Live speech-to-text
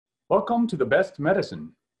Welcome to The Best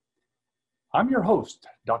Medicine. I'm your host,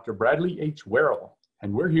 Dr. Bradley H. Werrell,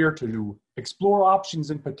 and we're here to explore options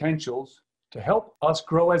and potentials to help us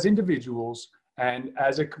grow as individuals and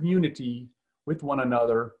as a community with one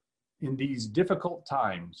another in these difficult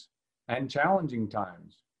times and challenging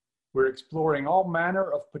times. We're exploring all manner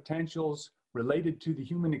of potentials related to the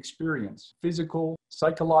human experience, physical,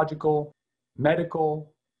 psychological,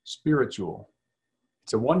 medical, spiritual.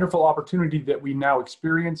 It's a wonderful opportunity that we now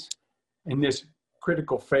experience in this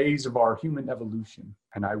critical phase of our human evolution.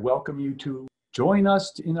 And I welcome you to join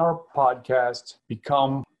us in our podcast,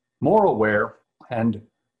 become more aware and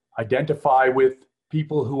identify with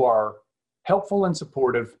people who are helpful and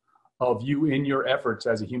supportive of you in your efforts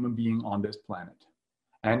as a human being on this planet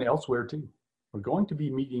and elsewhere too. We're going to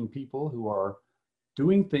be meeting people who are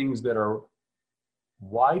doing things that are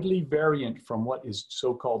widely variant from what is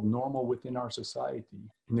so-called normal within our society.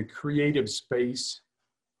 In the creative space,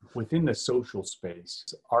 within the social space,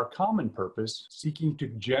 our common purpose, seeking to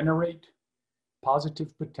generate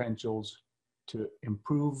positive potentials to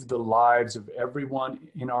improve the lives of everyone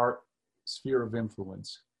in our sphere of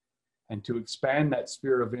influence, and to expand that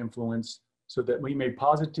sphere of influence so that we may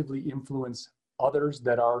positively influence others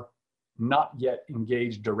that are not yet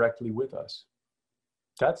engaged directly with us.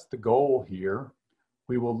 That's the goal here.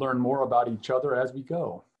 We will learn more about each other as we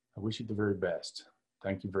go. I wish you the very best.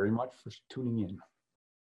 Thank you very much for tuning in.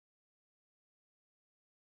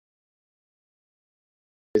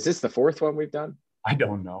 Is this the fourth one we've done? I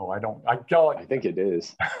don't know. I think it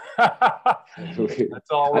is. That's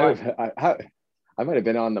all right. I might have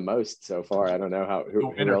been on the most so far. I don't know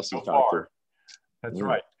who else you've talked to. That's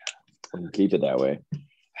right. Keep it that way.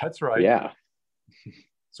 That's right. Yeah.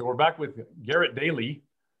 So we're back with Garrett Daly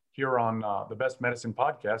here on the Best Medicine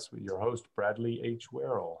Podcast with your host, Bradley H.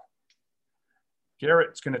 Werrell.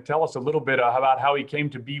 Garrett's going to tell us a little bit about how he came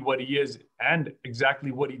to be what he is and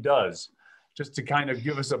exactly what he does, just to kind of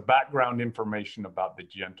give us a background information about the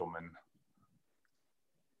gentleman.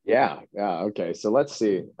 Yeah. Okay. So let's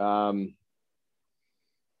see. I've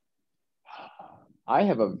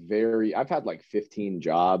had like 15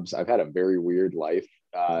 jobs. I've had a very weird life.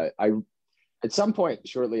 At some point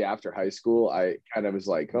shortly after high school, I kind of was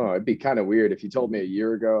like, oh, it'd be kind of weird if you told me a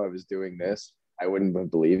year ago I was doing this, I wouldn't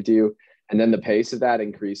have believed you. And then the pace of that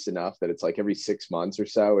increased enough that it's like every 6 months or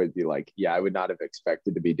so, it'd be like, yeah, I would not have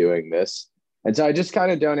expected to be doing this. And so I just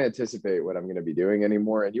kind of don't anticipate what I'm going to be doing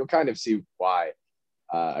anymore. And you'll kind of see why,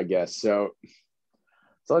 I guess. So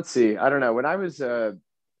let's see. I don't know. When I was a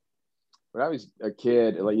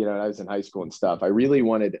kid, like, you know, I was in high school and stuff, I really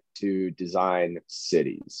wanted to design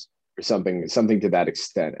cities or something to that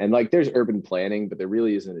extent. And like, there's urban planning, but there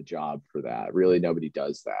really isn't a job for that. Really, nobody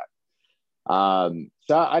does that. So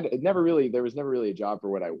there was never really a job for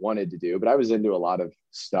what I wanted to do, but I was into a lot of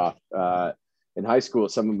stuff. In high school,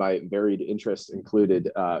 some of my varied interests included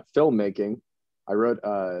filmmaking. I wrote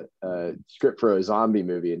a script for a zombie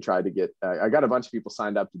movie and tried to get, I got a bunch of people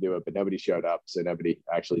signed up to do it, but nobody showed up. So nobody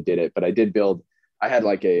actually did it. But I had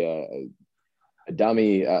like a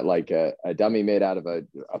dummy, a dummy made out of a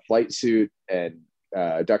flight suit and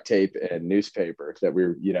duct tape and newspaper that we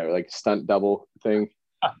were, you know, like stunt double thing.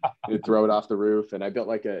 You'd throw it off the roof. And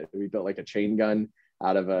we built like a chain gun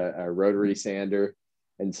out of a rotary sander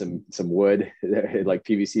and some wood, like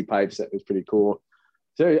PVC pipes. That was pretty cool.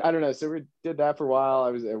 So I don't know. So we did that for a while.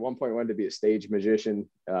 I was at one point wanted to be a stage magician.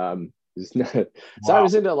 So I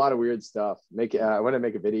was into a lot of weird stuff. I want to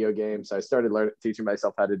make a video game. So I started teaching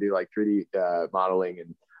myself how to do like 3D modeling,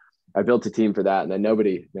 and I built a team for that. And then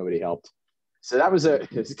nobody helped. So that was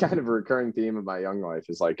it's kind of a recurring theme of my young life.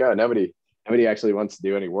 Is like, oh, nobody actually wants to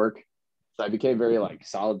do any work. So I became very like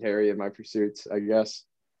solitary in my pursuits, I guess.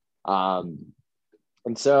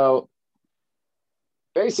 And so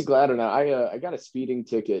basically, I don't know. I got a speeding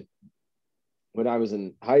ticket when I was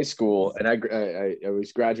in high school, and I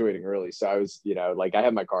was graduating early. So I was, you know, like I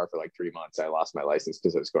had my car for like 3 months. I lost my license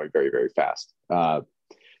because I was going very, very fast. So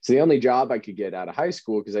the only job I could get out of high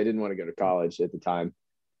school, because I didn't want to go to college at the time,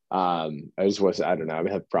 I don't know.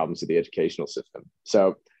 I had problems with the educational system.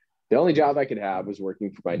 So the only job I could have was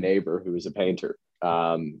working for my neighbor, who was a painter.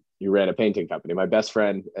 He ran a painting company. My best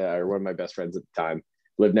friend, or one of my best friends at the time,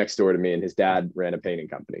 lived next door to me, and his dad ran a painting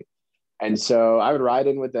company. And so I would ride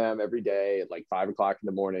in with them every day at like 5 o'clock in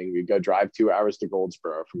the morning. We'd go drive 2 hours to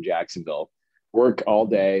Goldsboro from Jacksonville, work all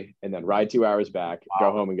day, and then ride 2 hours back,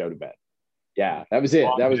 go home and go to bed. Yeah, that was it.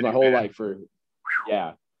 That was my whole life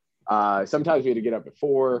yeah. Sometimes we had to get up at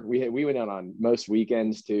 4. We went out on most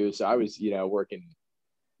weekends too. So I was, you know, working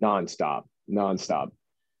nonstop.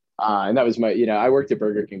 And that was my, I worked at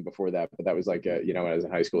Burger King before that, but that was like, when I was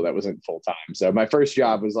in high school, that wasn't full time. So my first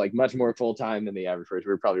job was like much more full time than the average person.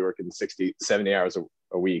 We were probably working 60, 70 hours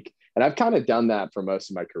a week. And I've kind of done that for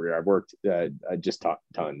most of my career. I've worked, I just taught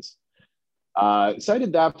tons. So I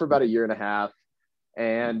did that for about a year and a half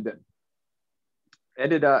and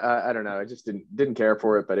ended up, I don't know, I just didn't care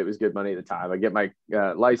for it, but it was good money at the time. I get my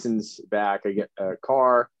license back, I get a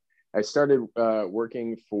car. I started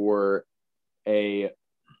working for a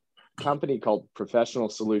company called Professional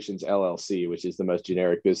Solutions LLC, which is the most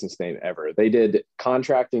generic business name ever. They did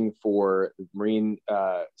contracting for Marine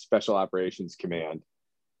Special Operations Command.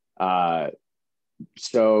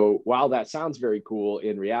 So while that sounds very cool,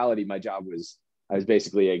 in reality, my job was, I was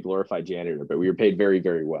basically a glorified janitor, but we were paid very,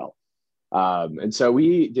 very well. And so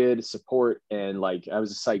we did support and like, I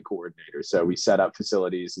was a site coordinator. So we set up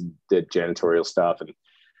facilities and did janitorial stuff and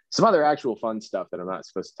some other actual fun stuff that I'm not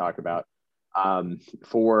supposed to talk about.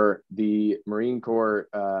 For the Marine Corps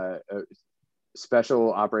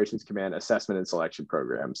Special Operations Command Assessment and Selection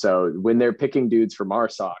Program. So when they're picking dudes for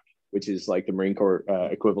MARSOC, which is like the Marine Corps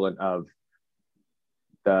equivalent of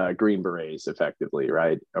the Green Berets, effectively,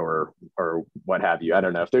 right? Or what have you. I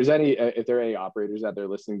don't know if there are any operators out there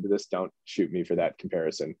listening to this. Don't shoot me for that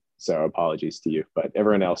comparison. So apologies to you, but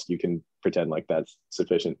everyone else, you can pretend like that's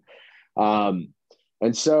sufficient.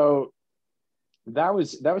 And so that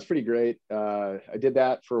was pretty great. I did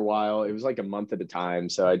that for a while. It was like a month at a time.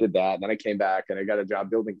 So I did that. And then I came back and I got a job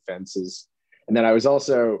building fences. And then I was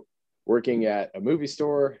also working at a movie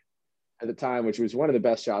store at the time, which was one of the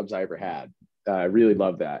best jobs I ever had. I really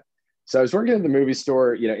loved that. So I was working at the movie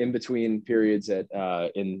store, in between periods at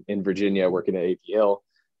in Virginia, working at APL.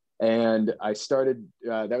 And I started,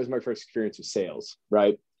 that was my first experience with sales,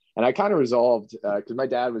 right? And I kind of resolved, because my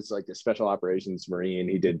dad was like a special operations Marine.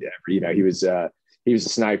 He did, he was a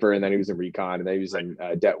sniper, and then he was in recon, and then he was in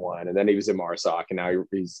Det 1, and then he was in MARSOC, and now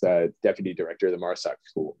he's deputy director of the MARSOC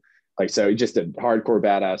school. Like, so he's just a hardcore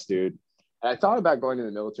badass dude. And I thought about going to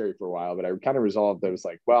the military for a while, but I kind of resolved that I was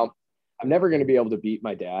like, well, I'm never going to be able to beat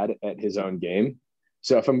my dad at his own game.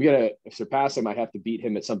 So if I'm going to surpass him, I have to beat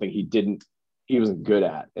him at something he wasn't good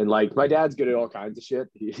at. And like, my dad's good at all kinds of shit.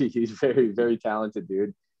 He's very, very talented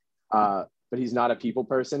dude. But he's not a people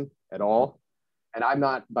person at all. And I'm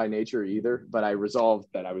not by nature either, but I resolved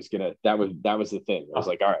that I was that was the thing. I was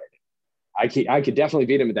like, all right, I could definitely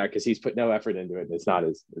beat him at that because he's put no effort into it. And it's not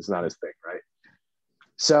his thing. Right.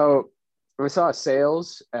 So I saw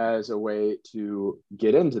sales as a way to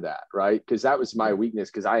get into that. Right. Because that was my weakness,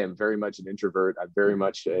 because I am very much an introvert. I'm very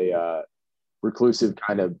much a reclusive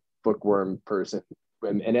kind of bookworm person.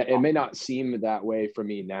 And it may not seem that way for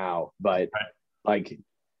me now, but like,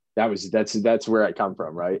 that's where I come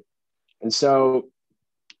from, right? And so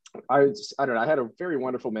I don't know. I had a very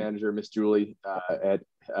wonderful manager, Miss Julie,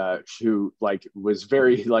 who like was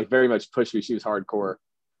very much pushed me. She was hardcore,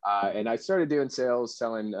 and I started doing sales,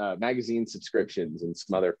 selling magazine subscriptions and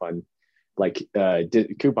some other fun like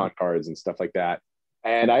coupon cards and stuff like that.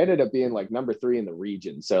 And I ended up being like number 3 in the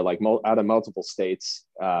region, so like out of multiple states.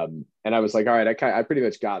 And I was like, all right, I pretty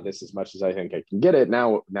much got this as much as I think I can get it.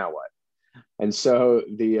 Now what? And so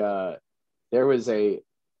there was a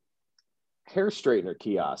hair straightener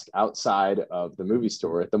kiosk outside of the movie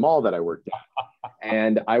store at the mall that I worked at.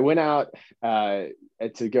 And I went out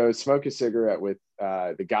to go smoke a cigarette with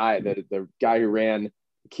the guy who ran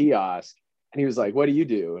the kiosk. And he was like, what do you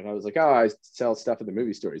do? And I was like, oh, I sell stuff at the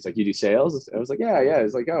movie store. He's like, you do sales? I was like, yeah.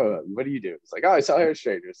 He's like, oh, what do you do? He's like, oh, I sell hair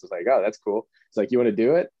straighteners. I was like, oh, that's cool. He's like, you want to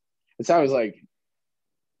do it? And so I was like,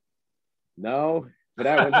 no. But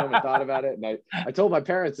I went home and thought about it. And I told my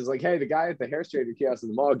parents, it's like, hey, the guy at the hair straightener kiosk in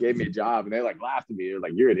the mall gave me a job. And they like laughed at me. They're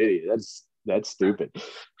like, you're an idiot. That's stupid.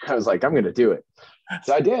 I was like, I'm going to do it.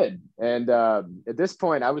 So I did. And at this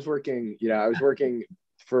point I was working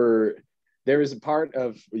for, there was a part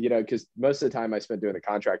of, because most of the time I spent doing the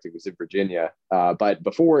contracting was in Virginia. But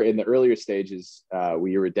before, in the earlier stages,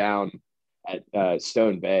 we were down at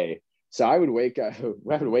Stone Bay. So I would wake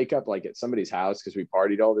up like at somebody's house, because we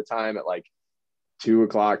partied all the time, at like 2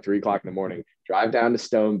 o'clock, 3 o'clock in the morning, drive down to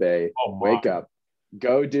Stone Bay, wake up,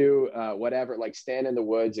 go do whatever, like stand in the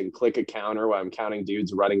woods and click a counter while I'm counting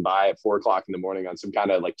dudes running by at 4 o'clock in the morning on some kind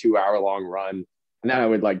of like 2-hour long run. And then I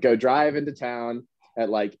would like go drive into town at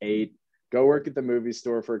like 8, go work at the movie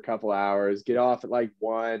store for a couple hours, get off at like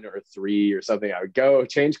 1 or 3 or something. I would go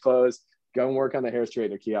change clothes, go and work on the hair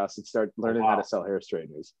straightener kiosk and start learning how to sell hair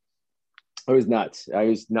straighteners. It was nuts.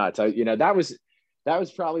 That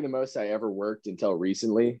was probably the most I ever worked until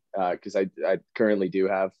recently, because I currently do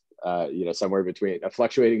have, somewhere between a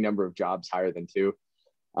fluctuating number of jobs higher than 2.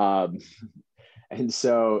 And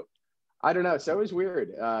so I don't know. So it was weird.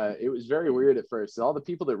 It was very weird at first. All the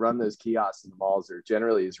people that run those kiosks in the malls are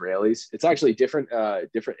generally Israelis. It's actually different.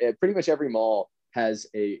 Pretty much every mall has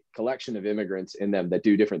a collection of immigrants in them that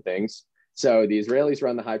do different things. So the Israelis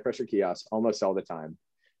run the high pressure kiosks almost all the time.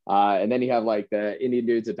 And then you have like the Indian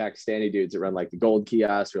dudes and Pakistani dudes that run like the gold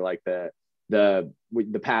kiosks or like the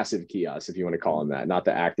passive kiosks, if you want to call them that, not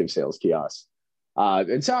the active sales kiosks.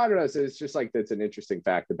 And so I don't know. So it's just like, that's an interesting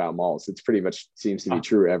fact about malls. It's pretty much seems to be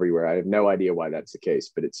true everywhere. I have no idea why that's the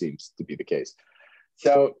case, but it seems to be the case.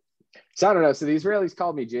 So I don't know. So the Israelis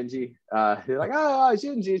called me Gingy. They're like, oh,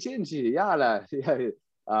 Gingy, yada.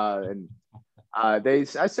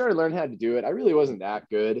 I started learning how to do it. I really wasn't that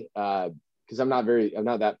good because I'm not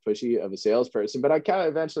that pushy of a salesperson, but I kind of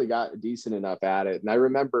eventually got decent enough at it. And I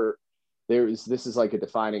remember this is like a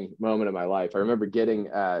defining moment of my life. I remember getting,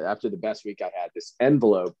 after the best week I had, this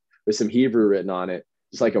envelope with some Hebrew written on it,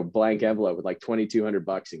 just like a blank envelope with like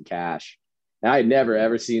 $2,200 in cash. And I had never,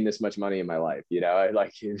 ever seen this much money in my life. You know, it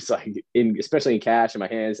was like, especially in cash in my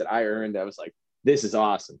hands that I earned, I was like, this is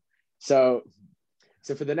awesome. So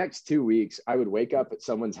for the next 2 weeks, I would wake up at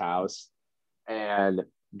someone's house and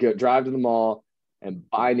drive to the mall and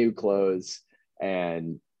buy new clothes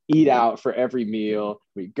and eat out for every meal.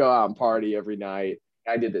 We'd go out and party every night.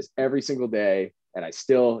 I did this every single day, and I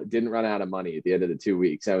still didn't run out of money at the end of the 2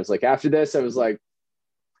 weeks. I was like, after this, I was like,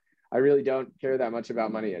 I really don't care that much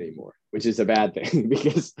about money anymore, which is a bad thing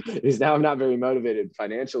because now I'm not very motivated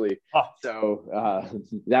financially. Oh. So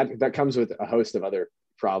that comes with a host of other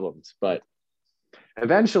problems. But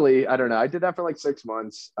eventually, I don't know, I did that for like 6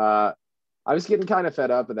 months. I was getting kind of fed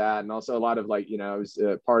up with that. And also a lot of like, you know, I was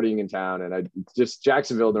partying in town, and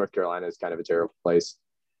Jacksonville, North Carolina is kind of a terrible place.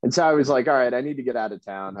 And so I was like, all right, I need to get out of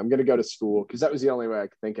town. I'm going to go to school because that was the only way I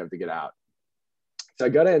could think of to get out. So I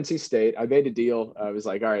go to NC State. I made a deal. I was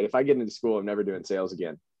like, all right, if I get into school, I'm never doing sales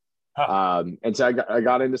again. Huh. And so I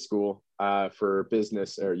got into school for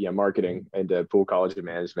business or marketing into Poole College of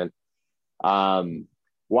Management.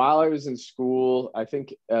 While I was in school, I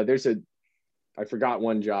think I forgot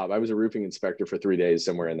one job. I was a roofing inspector for 3 days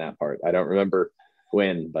somewhere in that part. I don't remember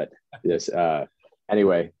when, but yes.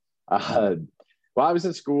 Anyway, while I was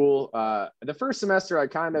in school, the first semester, I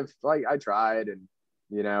kind of I tried, and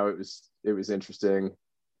you know, it was interesting.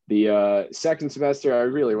 The second semester, I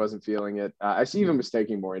really wasn't feeling it. I even was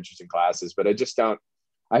taking more interesting classes, but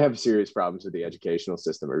I have serious problems with the educational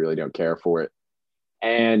system. I really don't care for it.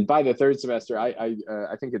 And by the third semester, I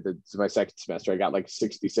think my second semester, I got like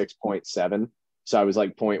 66.7. So I was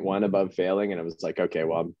like 0.1 above failing. And I was like, okay,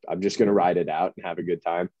 well, I'm just going to ride it out and have a good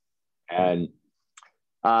time. And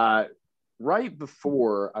right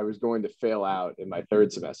before I was going to fail out in my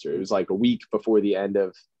third semester, it was like a week before the end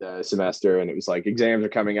of the semester. And it was like exams are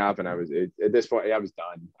coming up. And at this point, I was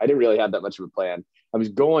done. I didn't really have that much of a plan.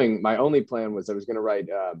 My only plan was I was going to write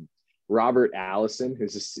Robert Allison,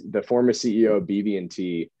 who's the former CEO of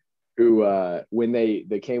BB&T, who when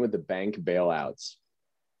they came with the bank bailouts,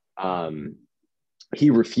 he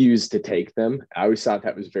refused to take them. I always thought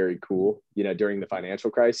that was very cool, you know, during the financial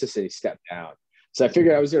crisis, and he stepped down. So I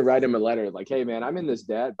figured I was going to write him a letter like, hey man, I'm in this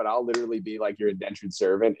debt, but I'll literally be like your indentured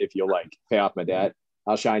servant if you'll like pay off my debt.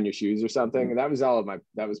 I'll shine your shoes or something. And that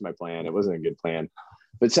was my plan. It wasn't a good plan.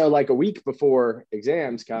 But so like a week before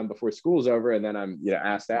exams come, before school's over, and then I'm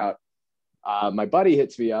asked out, my buddy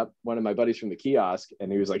hits me up, one of my buddies from the kiosk, and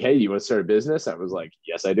he was like, hey, you want to start a business? I was like,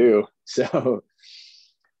 yes, I do. So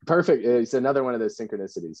perfect. It's another one of those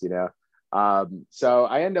synchronicities, you know? So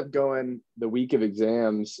I end up going the week of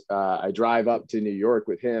exams. I drive up to New York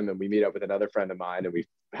with him, and we meet up with another friend of mine, and we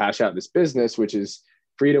hash out this business, which is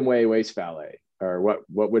Freedom Way Waste Valet, or what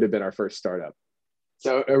would have been our first startup.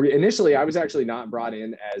 So initially, I was actually not brought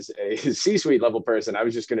in as a C-suite level person. I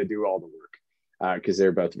was just going to do all the work because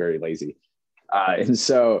they're both very lazy. And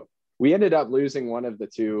so we ended up losing one of the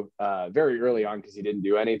two very early on because he didn't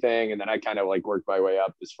do anything. And then I kind of like worked my way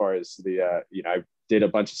up as far as I did a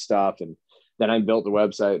bunch of stuff, and then I built the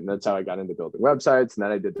website, and that's how I got into building websites. And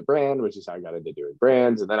then I did the brand, which is how I got into doing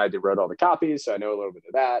brands. And then I wrote all the copies. So I know a little bit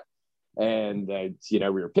of that. And, we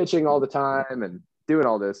were pitching all the time and doing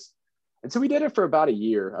all this. And so we did it for about a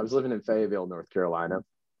year. I was living in Fayetteville, North Carolina.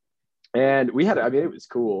 And it was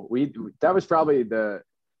cool. That was probably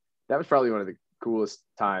one of the coolest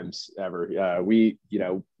times ever. We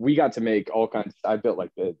got to make all kinds. I built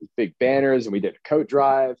like the big banners, and we did a coat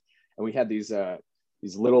drive, and we had these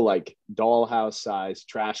little like dollhouse sized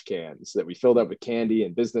trash cans that we filled up with candy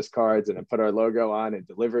and business cards, and I put our logo on and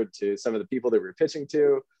delivered to some of the people that we were pitching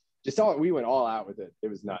to. We went all out with it. It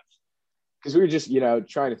was nuts because we were just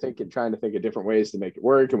trying to think of different ways to make it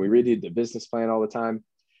work, and we redid the business plan all the time.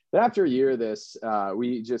 But after a year of this,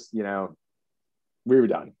 we just, we were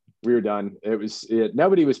done.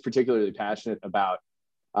 Nobody was particularly passionate about,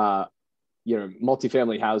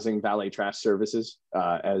 multifamily housing, valet trash services,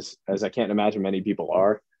 as I can't imagine many people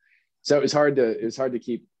are. So it was hard to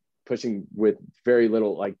keep pushing with very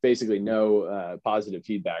little, like basically no positive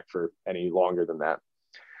feedback for any longer than that.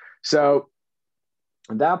 So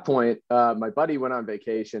at that point, my buddy went on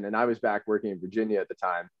vacation and I was back working in Virginia at the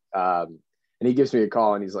time. And he gives me a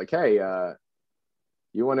call and he's like, "Hey,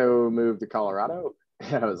 you want to move to Colorado?"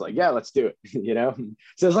 And I was like, "Yeah, let's do it."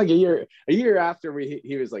 So it's like a year after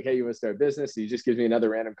he was like, "Hey, you want to start a business?" He just gives me another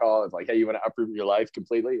random call. It's like, "Hey, you want to uproot your life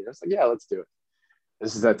completely?" And I was like, "Yeah, let's do it."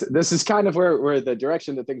 This is kind of where the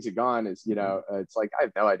direction that things have gone is, it's like, I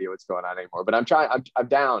have no idea what's going on anymore, but I'm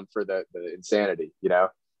down for the insanity,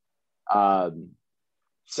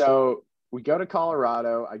 so we go to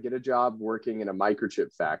Colorado. I get a job working in a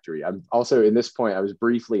microchip factory. I'm also, in this point, I was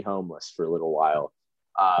briefly homeless for a little while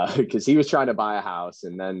because he was trying to buy a house,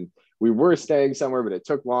 and then we were staying somewhere, but it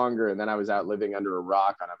took longer. And then I was out living under a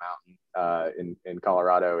rock on a mountain in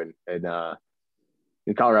Colorado,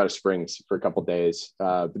 in Colorado Springs for a couple of days.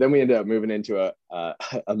 But then we ended up moving into a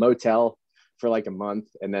motel for like a month.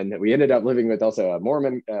 And then we ended up living with also a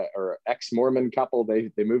Mormon or ex-Mormon couple. They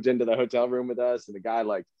moved into the hotel room with us. And the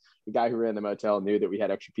guy who ran the motel knew that we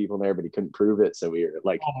had extra people there, but he couldn't prove it. So we were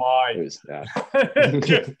like, oh my, it was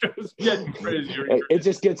just getting crazier. It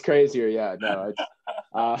just gets crazier. Yeah, no.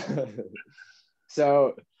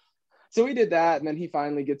 So we did that, and then he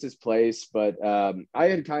finally gets his place. But I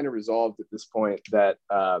had kind of resolved at this point that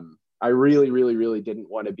I really, really, really didn't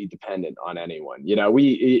want to be dependent on anyone.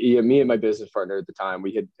 Me and my business partner at the time,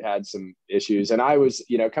 we had some issues, and I was,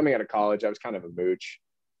 coming out of college, I was kind of a mooch,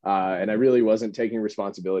 and I really wasn't taking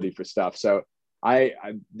responsibility for stuff. So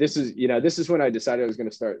this is when I decided I was going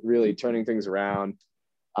to start really turning things around.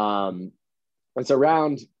 And so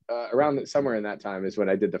around somewhere in that time is when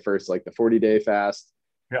I did the first, like the 40-day fast.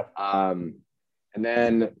 Yeah. And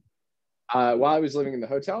then while I was living in the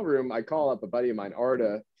hotel room, I call up a buddy of mine,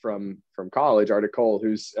 Arda from college, Arda Cole,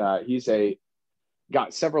 who's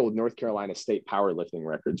got several North Carolina state powerlifting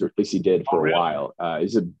records, or at least he did for a while.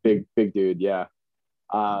 He's a big dude. Yeah.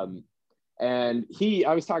 And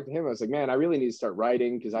I was talking to him. I was like, "Man, I really need to start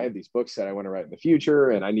writing because I have these books that I want to write in the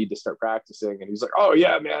future, and I need to start practicing." And he's like, "Oh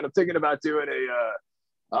yeah, man, I'm thinking about doing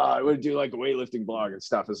I would do like a weightlifting blog and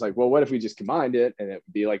stuff." It's like, well, what if we just combined it and it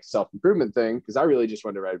would be like a self-improvement thing? Because I really just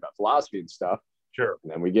wanted to write about philosophy and stuff. Sure.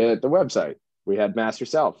 And then we get the website. We had Master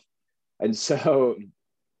Self. And so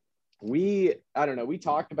we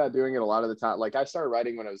talked about doing it a lot of the time. Like I started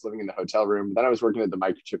writing when I was living in the hotel room. Then I was working at the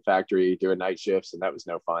microchip factory doing night shifts, and that was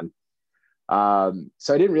no fun.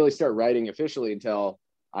 So I didn't really start writing officially until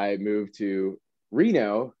I moved to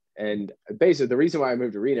Reno. And basically the reason why I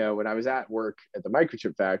moved to Reno, when I was at work at the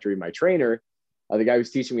microchip factory, my trainer, the guy who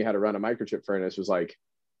was teaching me how to run a microchip furnace, was like,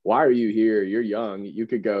 "Why are you here? You're young. You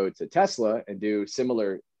could go to Tesla and do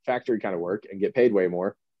similar factory kind of work and get paid way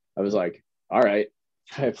more." I was like, "All right."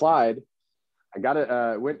 I applied. I got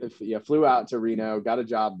flew out to Reno, got a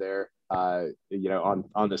job there, on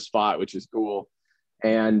the spot, which is cool.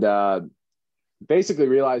 And basically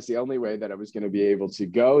realized the only way that I was going to be able to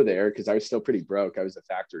go there, because I was still pretty broke. I was a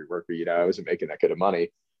factory worker, I wasn't making that good of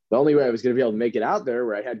money. The only way I was going to be able to make it out there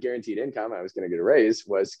where I had guaranteed income, I was going to get a raise,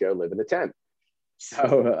 was to go live in a tent.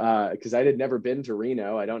 So, because I had never been to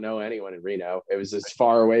Reno, I don't know anyone in Reno. It was as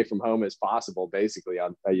far away from home as possible, basically,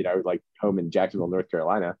 on, like home in Jacksonville, North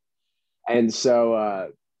Carolina. And so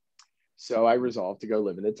I resolved to go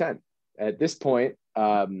live in a tent. At this point,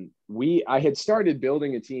 I had started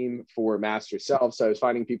building a team for Master Self. So I was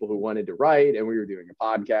finding people who wanted to write, and we were doing a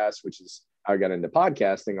podcast, which is how I got into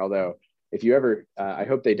podcasting. Although if you ever, I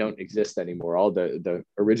hope they don't exist anymore. All the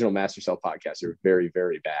original Master Self podcasts are very,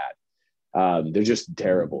 very bad. They're just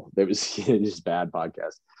terrible. There was just bad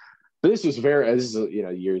podcasts. But this is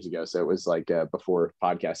years ago. So it was like before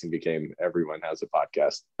podcasting became everyone has a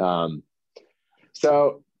podcast.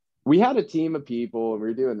 So we had a team of people and we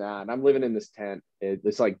were doing that. And I'm living in this tent.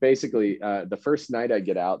 It's like basically the first night I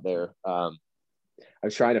get out there, I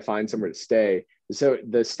was trying to find somewhere to stay. So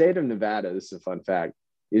the state of Nevada, this is a fun fact,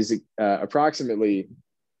 is approximately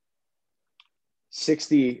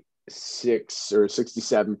 66 or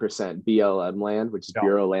 67% BLM land, which is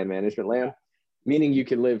Bureau of Land Management land, meaning you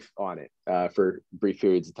can live on it for brief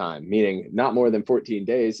periods of time, meaning not more than 14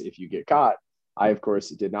 days if you get caught. I, of course,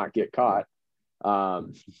 did not get caught.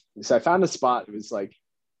 So I found a spot. It was like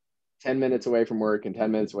 10 minutes away from work and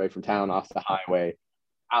 10 minutes away from town off the highway,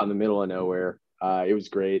 out in the middle of nowhere. It was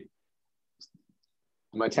great.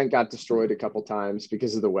 My tent got destroyed a couple times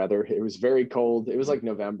because of the weather. It was very cold. It was like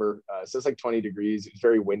November. So it's like 20 degrees. It was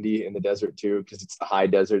very windy in the desert too, because it's the high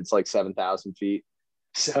desert. It's like 7,000 feet.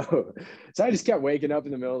 So I just kept waking up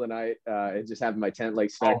in the middle of the night and just having my tent like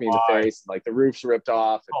smack me in the face. Like the roof's ripped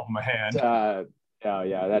off. Oh man.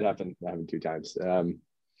 Yeah, that happened 2 times. Then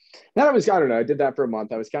I don't know. I did that for a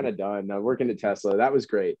month. I was kind of done. Working at Tesla. That was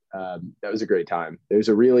great. That was a great time. There's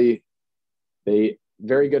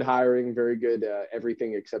very good hiring, very good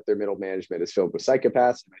everything except their middle management is filled with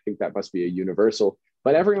psychopaths. And I think that must be a universal,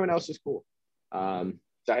 but everyone else is cool. So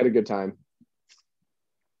I had a good time.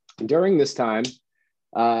 During this time,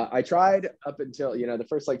 I tried up until, the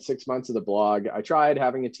first like 6 months of the blog, I tried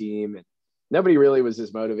having a team and nobody really was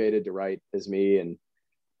as motivated to write as me. And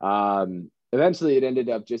eventually it ended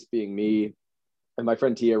up just being me and my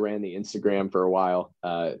friend Tia ran the Instagram for a while,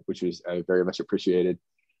 which was very much appreciated.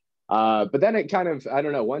 But then it kind of, I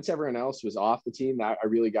don't know, once everyone else was off the team, I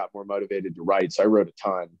really got more motivated to write. So I wrote a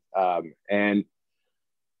ton. And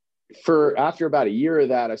after about a year of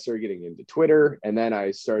that, I started getting into Twitter. And then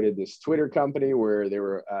I started this Twitter company where there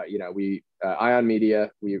were, Ion Media,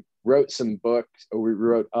 we wrote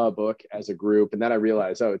a book as a group. And then I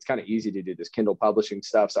realized, it's kind of easy to do this Kindle publishing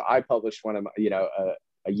stuff. So I published one of my,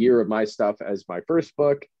 a year of my stuff as my first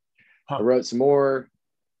book. I wrote some more.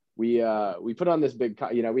 We put on this big,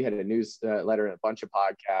 we had a newsletter and a bunch of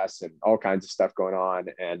podcasts and all kinds of stuff going on.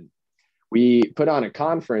 And we put on a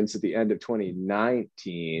conference at the end of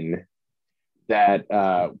 2019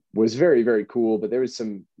 that was very, very cool, but there was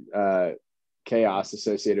some chaos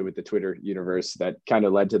associated with the Twitter universe that kind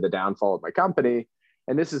of led to the downfall of my company.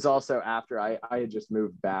 And this is also after I had just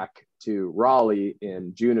moved back to Raleigh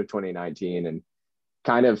in June of 2019 and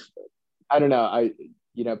kind of, I don't know, I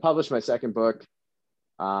published my second book.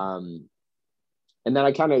 And then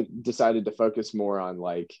I kind of decided to focus more on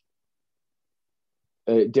like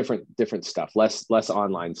different stuff, less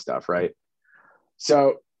online stuff. Right.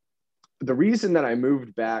 So the reason that I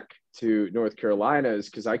moved back to North Carolina is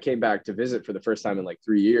because I came back to visit for the first time in like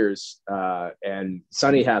 3 years. And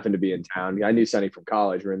Sonny happened to be in town. I knew Sonny from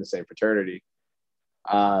college. We're in the same fraternity.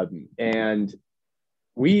 And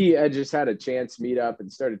we had just had a chance to meet up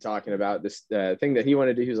and started talking about this thing that he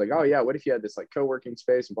wanted to do. He was like, oh yeah, what if you had this like co-working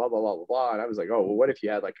space and blah, blah, blah, blah, blah. And I was like, oh, well, what if you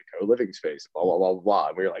had like a co-living space, blah, blah, blah, blah.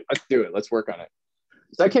 And we were like, let's do it. Let's work on it.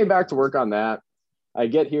 So I came back to work on that. I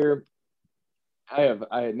get here. I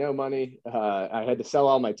had no money. I had to sell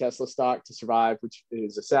all my Tesla stock to survive, which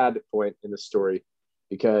is a sad point in the story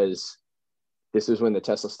because this is when the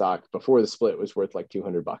Tesla stock before the split was worth like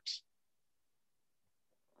 $200.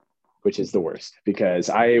 Which is the worst because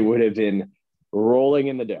I would have been rolling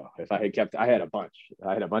in the dough if I had kept. I had a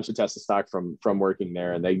bunch of Tesla stock from working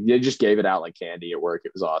there, and they just gave it out like candy at work.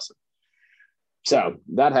 It was awesome. So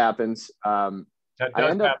that happens. I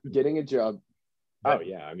end up getting a job. Oh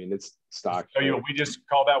yeah, I mean it's stock. So we just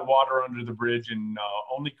call that water under the bridge, and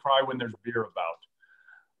only cry when there's beer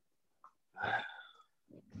about.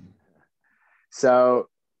 So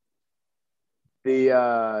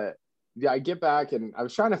I get back and I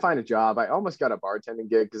was trying to find a job. I almost got a bartending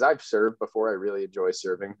gig because I've served before. I really enjoy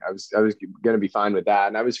serving. I was going to be fine with that.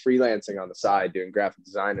 And I was freelancing on the side doing graphic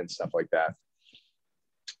design and stuff like that.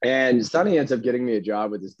 And Sonny ends up getting me a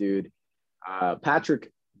job with this dude,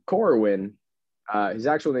 Patrick Corwin. His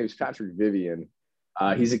actual name is Patrick Vivian.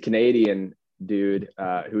 He's a Canadian dude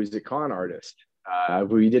who's a con artist.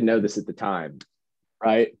 We didn't know this at the time,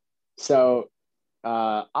 right? So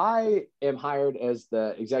I am hired as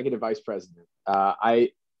the executive vice president.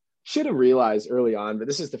 I should have realized early on, but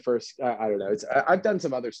this is the first. I don't know. I've done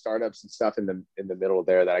some other startups and stuff in the middle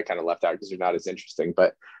there that I kind of left out because they're not as interesting.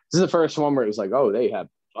 But this is the first one where it was like, oh, they have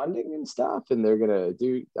funding and stuff, and they're gonna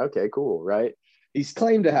do okay, cool, right? He's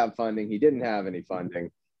claimed to have funding. He didn't have any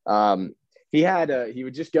funding. He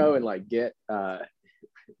would just go and like get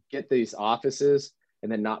these offices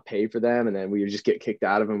and then not pay for them. And then we would just get kicked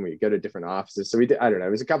out of them. We'd go to different offices. So we did, I don't know,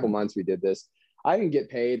 it was a couple months we did this. I didn't get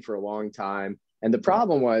paid for a long time. And the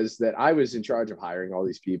problem was that I was in charge of hiring all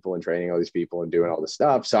these people and training all these people and doing all this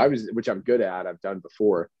stuff. So which I'm good at, I've done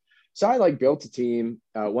before. So I like built a team.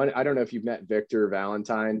 I don't know if you've met Victor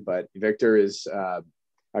Valentine, but Victor is,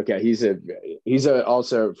 okay. He's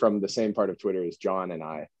also from the same part of Twitter as John and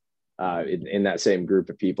I, in that same group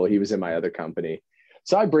of people. He was in my other company.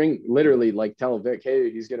 So I tell Vic, hey,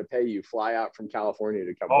 he's going to pay you, fly out from California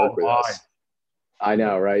to come work with us. I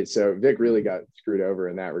know, right? So Vic really got screwed over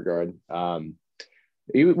in that regard.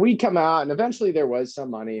 We come out and eventually there was some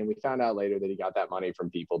money, and we found out later that he got that money from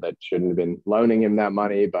people that shouldn't have been loaning him that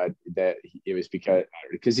money, but that it was because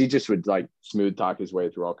he just would like smooth talk his way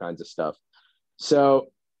through all kinds of stuff. So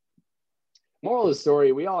Moral of the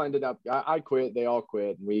story, we all ended up, I quit, they all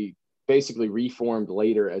quit, and we basically reformed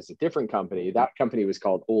later as a different company. That company was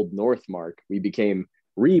called Old North Mark. We became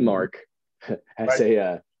Remark as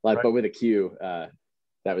Right. like, but with a Q.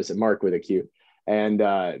 That was a Mark with a Q. And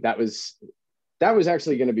that was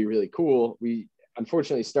actually going to be really cool. We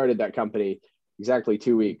unfortunately started that company exactly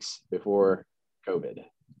 2 weeks before COVID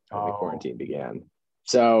and the quarantine began.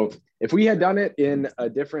 So if we had done it in a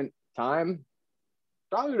different time,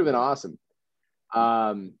 probably would have been awesome.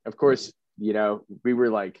 Of course, you know, we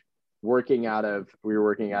were working out of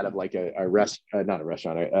like a not a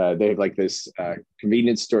restaurant. They have like this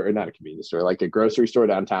convenience store, or not a convenience store, like a grocery store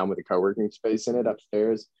downtown with a co-working space in it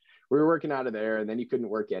upstairs. We were working out of there, and then you couldn't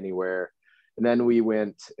work anywhere. And then we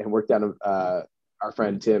went and worked out of our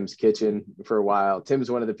friend Tim's kitchen for a while.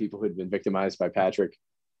 Tim's one of the people who'd been victimized by Patrick.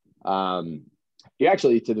 You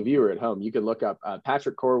actually, to the viewer at home, you can look up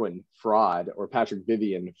Patrick Corwin fraud or Patrick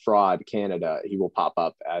Vivian fraud Canada. He will pop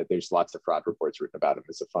up. There's lots of fraud reports written about him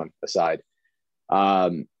as a fun aside.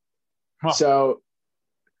 So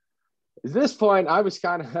at this point, I was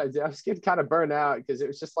getting kind of burned out because it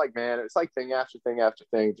was just like, man, it's like thing after thing after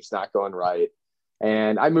thing, just not going right.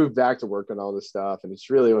 And I moved back to work on all this stuff, and it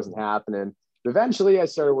just really wasn't happening. But eventually, I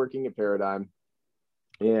started working at Paradigm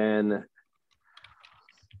in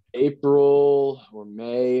April or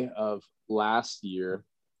May of last year.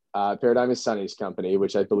 Paradigm is Sonny's company,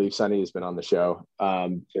 which I believe Sonny has been on the show.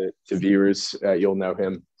 To viewers, you'll know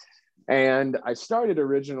him. And I started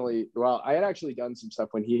originally, well, I had actually done some stuff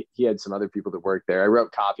when he had some other people that worked there. I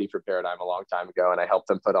wrote copy for Paradigm a long time ago, and I helped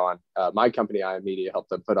them put on, my company, IM Media, helped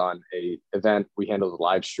them put on a event. We handled the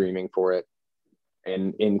live streaming for it.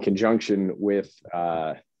 And in conjunction with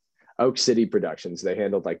Oak City Productions, they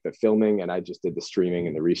handled like the filming, and I just did the streaming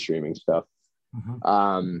and the restreaming stuff.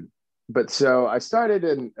 Mm-hmm. But so I started,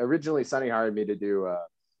 and originally Sonny hired me to do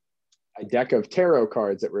a deck of tarot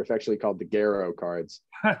cards that were affectionately called the Garo cards.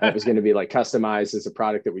 That was going to be like customized as a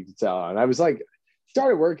product that we could sell. And I was like,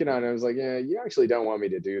 started working on it. I was like, yeah, you actually don't want me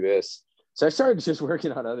to do this. So I started just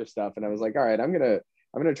working on other stuff. And I was like, all right, I'm going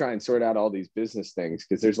to try and sort out all these business things,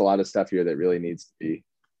 because there's a lot of stuff here that really needs to be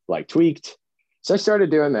like tweaked. So I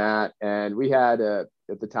started doing that. And we had, at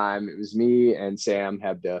the time, it was me and Sam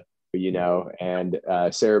Hebda, who you know, and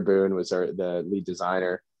Sarah Boone was the lead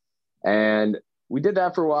designer. And we did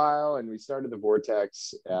that for a while, and we started the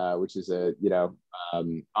Vortex, which is a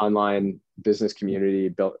online business community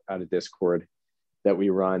built out of Discord that we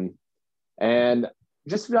run. And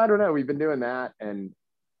just, I don't know, we've been doing that. And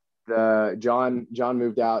John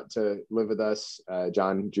moved out to live with us,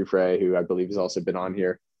 John Giuffre, who I believe has also been on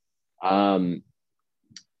here. And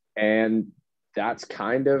that's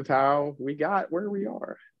kind of how we got where we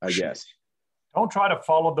are, I guess. Don't try to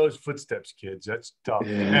follow those footsteps, kids. That's tough.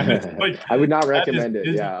 Like, I would not recommend it.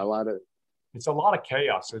 Yeah, it's a lot of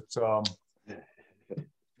chaos. It's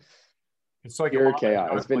like pure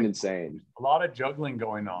chaos. It's been insane. A lot of juggling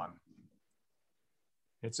going on.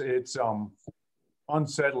 It's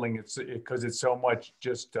unsettling. It's because it's so much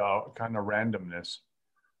just kind of randomness.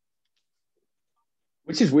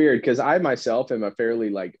 Which is weird, because I myself am a fairly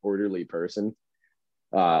like orderly person.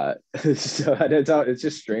 So it's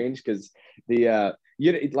just strange, because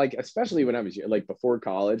like, especially when I was like before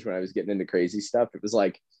college, when I was getting into crazy stuff, it was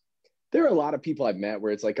like there are a lot of people I've met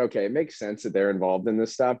where it's like, okay, it makes sense that they're involved in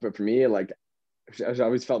this stuff, but for me, like, I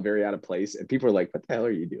always felt very out of place, and people are like, what the hell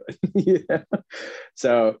are you doing? Yeah.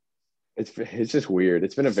 So it's just weird.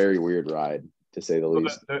 It's been a very weird ride, to say the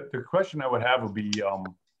least. The question I would have would be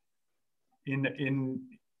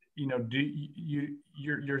you know, do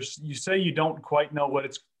you say you don't quite know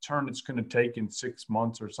what turn it's going to take in 6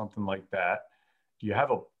 months or something like that. Do you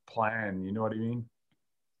have a plan? You know what I mean?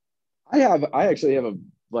 I actually have a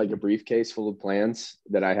briefcase full of plans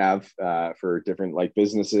that I have for different like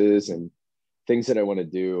businesses and things that I want to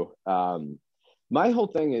do. My whole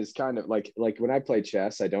thing is kind of like when I play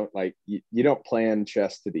chess, I don't like, you don't plan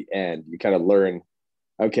chess to the end. You kind of learn,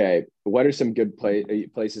 okay, what are some good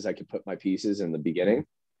places I could put my pieces in the beginning?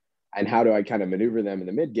 And how do I kind of maneuver them in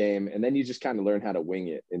the mid game? And then you just kind of learn how to wing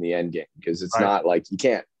it in the end game, because it's not like, you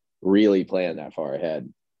can't really plan that far ahead.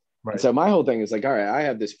 Right. And so my whole thing is like, all right, I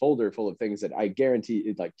have this folder full of things that I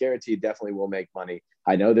guaranteed definitely will make money.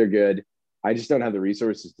 I know they're good. I just don't have the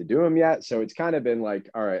resources to do them yet. So it's kind of been like,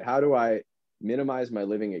 all right, how do I minimize my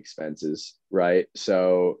living expenses? Right.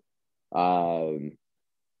 So I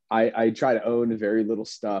try to own very little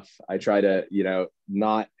stuff. I try to,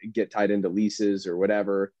 not get tied into leases or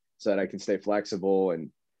whatever, so that I can stay flexible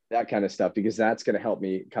and that kind of stuff, because that's going to help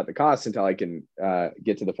me cut the costs until I can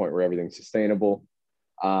get to the point where everything's sustainable.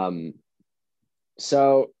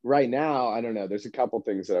 So right now, I don't know. There's a couple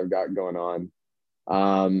things that I've got going on.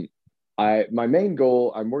 My main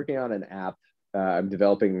goal, I'm working on an app. I'm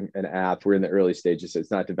developing an app. We're in the early stages, so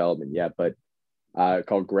it's not development yet, but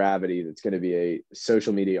called Gravity. That's going to be a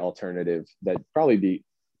social media alternative that probably be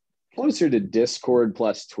closer to Discord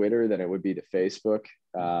plus Twitter than it would be to Facebook.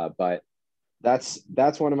 But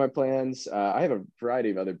that's one of my plans. I have a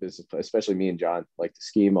variety of other business plans, especially me and John like to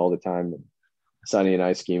scheme all the time. Sonny and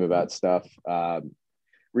I scheme about stuff.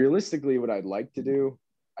 Realistically, what I'd like to do,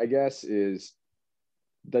 I guess, is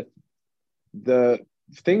that the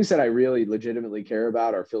things that I really legitimately care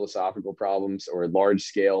about are philosophical problems or large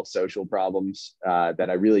scale social problems that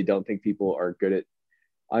I really don't think people are good at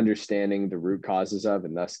understanding the root causes of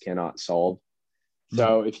and thus cannot solve.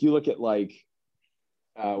 So if you look at like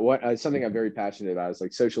something I'm very passionate about is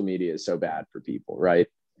like social media is so bad for people, right?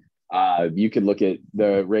 You could look at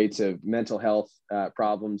the rates of mental health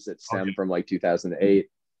problems that stem from like 2008.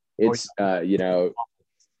 It's,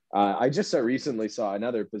 I just recently saw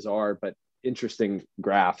another bizarre but interesting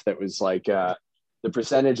graph that was like the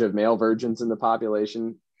percentage of male virgins in the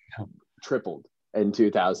population tripled in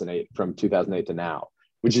 2008 from 2008 to now,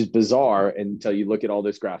 which is bizarre until you look at all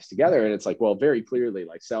those graphs together. And it's like, well, very clearly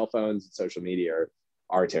like cell phones and social media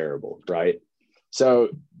are terrible, right? So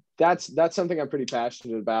that's something I'm pretty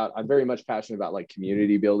passionate about. I'm very much passionate about like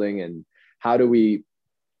community building and how do we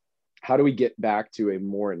get back to a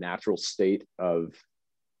more natural state of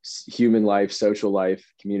human life, social life,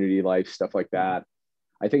 community life, stuff like that.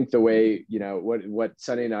 I think the way, what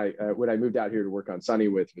Sonny and I, when I moved out here to work on Sonny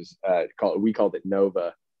with was we called it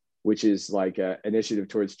Nova, which is like an initiative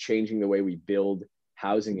towards changing the way we build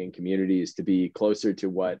housing in communities to be closer to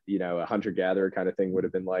what, a hunter-gatherer kind of thing would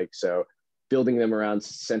have been like. So building them around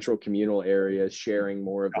central communal areas, sharing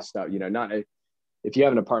more of the stuff, if you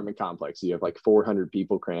have an apartment complex, you have like 400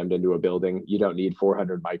 people crammed into a building, you don't need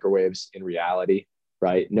 400 microwaves in reality,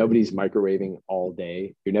 right? Nobody's microwaving all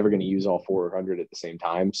day. You're never going to use all 400 at the same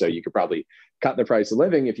time. So you could probably cut the price of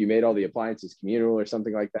living if you made all the appliances communal or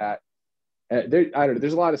something like that. I don't know,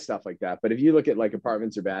 there's a lot of stuff like that. But if you look at like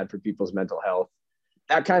apartments are bad for people's mental health,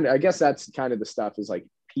 I guess that's kind of the stuff is like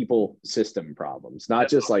people system problems, not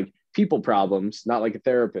just like people problems, not like a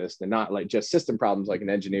therapist and not like just system problems like an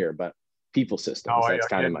engineer, but people systems. That's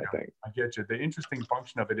kind of my thing. I get you. The interesting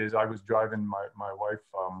function of it is I was driving, my wife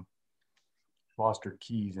lost her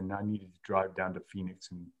keys and I needed to drive down to Phoenix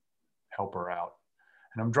and help her out.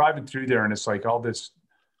 And I'm driving through there and it's like all this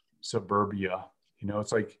suburbia,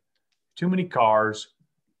 it's like too many cars,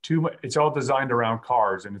 it's all designed around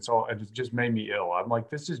cars and it just made me ill. I'm like,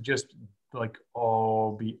 this is just like,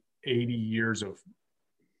 be 80 years of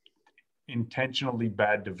intentionally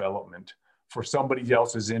bad development for somebody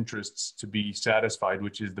else's interests to be satisfied,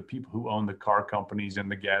 which is the people who own the car companies and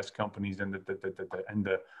the gas companies and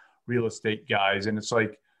the real estate guys. And it's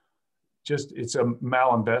like, it's a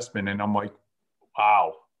malinvestment. And I'm like,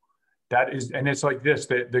 wow, and it's like this,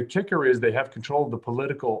 the kicker is they have control of the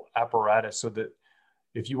political apparatus so that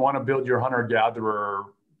if you want to build your hunter-gatherer,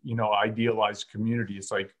 idealized community,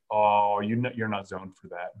 it's like, you're not zoned for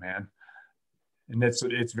that, man. And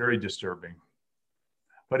it's very disturbing.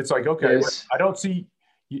 But it's like, okay, I don't see,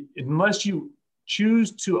 unless you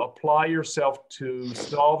choose to apply yourself to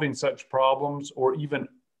solving such problems or even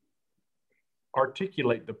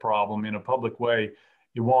articulate the problem in a public way,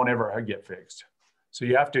 it won't ever get fixed. So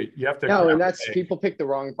you have to. No, and that's people pick the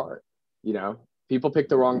wrong part. People pick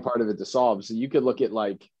the wrong part of it to solve. So you could look at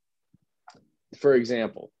like, for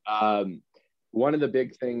example, one of the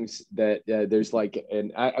big things that there's like,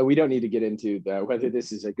 and we don't need to get into whether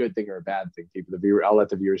this is a good thing or a bad thing. I'll let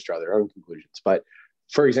the viewers draw their own conclusions. But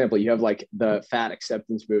for example, you have like the fat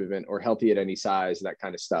acceptance movement or healthy at any size, that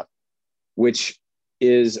kind of stuff, which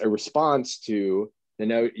is a response to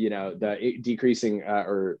the decreasing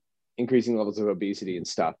or increasing levels of obesity and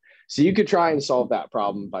stuff. So you could try and solve that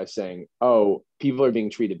problem by saying, people are being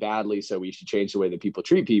treated badly, so we should change the way that people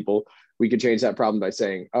treat people. We could change that problem by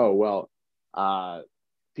saying,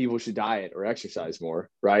 people should diet or exercise more,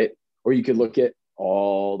 right? Or you could look at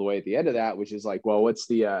all the way at the end of that, which is like, well,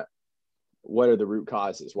 what are the root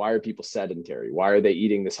causes? Why are people sedentary? Why are they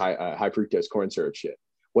eating this high fructose corn syrup shit?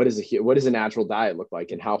 What does a natural diet look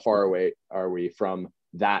like? And how far away are we from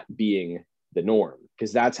that being the norm?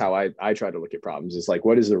 Because that's how I try to look at problems. It's like,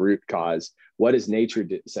 what is the root cause? What does nature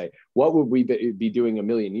say? What would we be doing a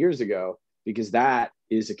million years ago? Because that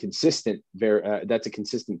is a consistent, that's a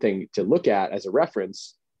consistent thing to look at as a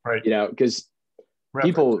reference, right? Because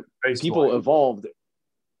people evolved.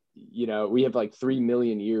 We have like 3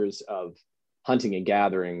 million years of hunting and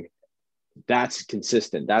gathering. That's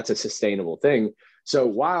consistent. That's a sustainable thing. So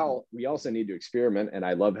while we also need to experiment, and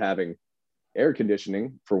I love having air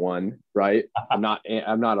conditioning for one, right? I'm not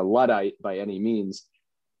a Luddite by any means.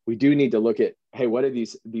 We do need to look at, hey, what are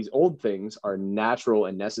these old things are natural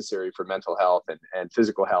and necessary for mental health and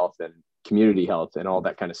physical health and community health and all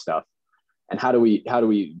that kind of stuff. And how do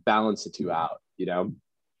we balance the two out, you know?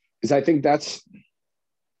 Because I think that's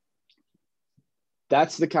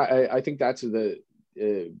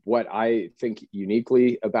what I think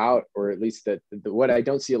uniquely about, or at least what I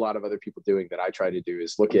don't see a lot of other people doing that I try to do,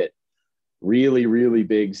 is look at really, really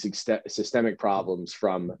big systemic problems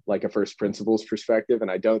from like a first principles perspective.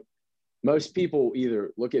 And most people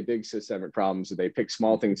either look at big systemic problems or they pick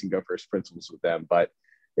small things and go first principles with them, but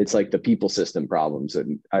it's like the people system problems.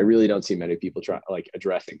 And I really don't see many people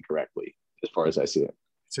addressing correctly as far as I see it.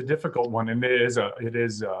 It's a difficult one. And it is a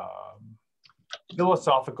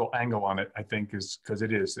philosophical angle on it, I think, is because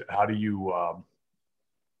it is, how do you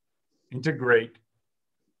integrate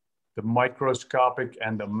the microscopic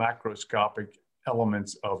and the macroscopic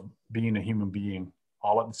elements of being a human being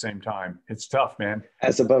all at the same time? It's tough, man.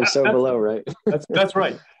 As above, so below, right? That's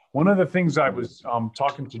right. One of the things I was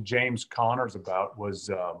talking to James Connors about was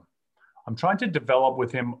I'm trying to develop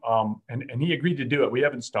with him, and he agreed to do it. We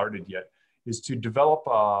haven't started yet, is to develop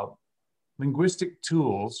linguistic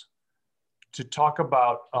tools to talk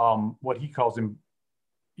about what he calls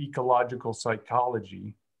ecological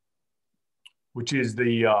psychology, which is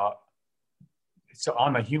it's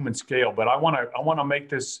on a human scale. But I want to make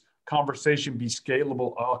this conversation be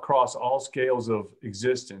scalable across all scales of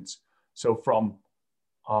existence. So from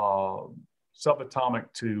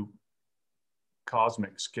subatomic to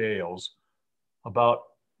cosmic scales, about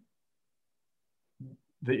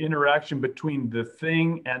the interaction between the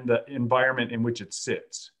thing and the environment in which it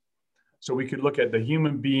sits. So we could look at the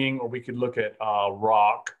human being, or we could look at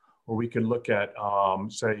rock, or we could look at,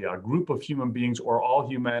 say, a group of human beings, or all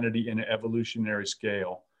humanity in an evolutionary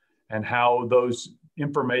scale, and how those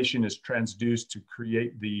information is transduced to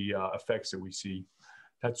create the effects that we see.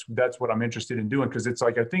 That's what I'm interested in doing, because it's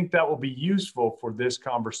like, I think that will be useful for this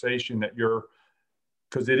conversation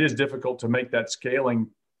because it is difficult to make that scaling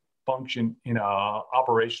function in a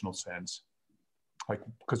operational sense. Like,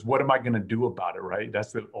 because what am I going to do about it, right?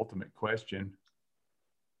 That's the ultimate question.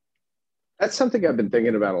 That's something I've been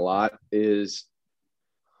thinking about a lot, is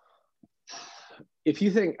if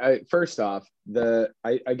you think, first off,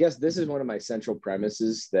 I guess this is one of my central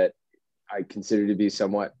premises that I consider to be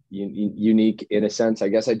somewhat unique in a sense. I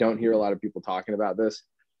guess I don't hear a lot of people talking about this,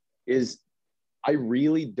 is I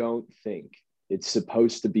really don't think it's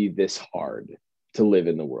supposed to be this hard to live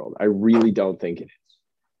in the world. I really don't think it is,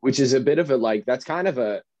 which is a bit of that's kind of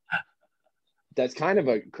a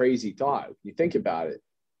crazy thought. You think about it.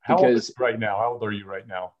 How old is right now? How old are you right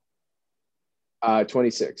now?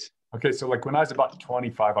 26. Okay, so like when I was about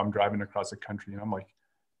 25, I'm driving across the country and I'm like,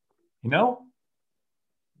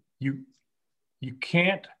 you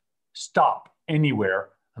can't stop anywhere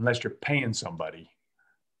unless you're paying somebody.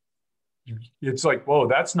 It's like, whoa,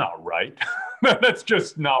 that's not right. That's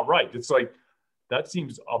just not right. It's like, that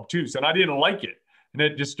seems obtuse, and I didn't like it, and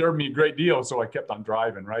it disturbed me a great deal. So I kept on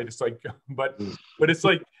driving, right? It's like, but it's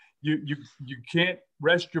like, you can't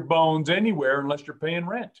rest your bones anywhere unless you're paying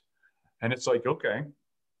rent. And it's like, okay,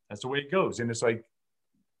 that's the way it goes. And it's like,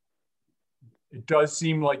 it does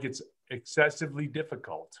seem like it's excessively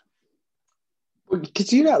difficult. Because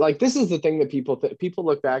this is the thing that people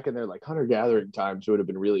look back and they're like, hunter-gathering times would have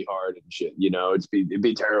been really hard and shit. It'd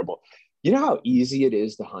be terrible. You know how easy it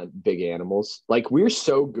is to hunt big animals? Like, we're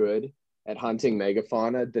so good at hunting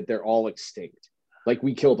megafauna that they're all extinct. Like,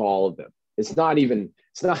 we killed all of them. It's not even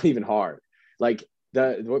hard. Like,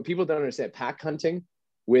 what people don't understand, pack hunting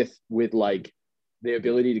with like the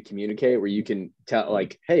ability to communicate, where you can tell,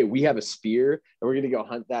 like, hey, we have a spear and we're going to go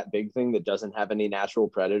hunt that big thing that doesn't have any natural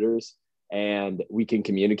predators, and we can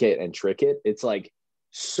communicate and trick it. It's like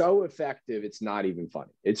so effective. It's not even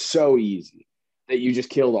funny. It's so easy that you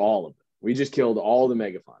just killed all of them. We just killed all the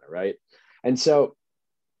megafauna, right? And so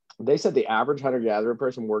they said the average hunter-gatherer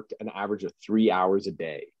person worked an average of 3 hours a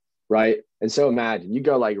day, right? And so imagine you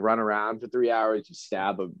go like run around for 3 hours, you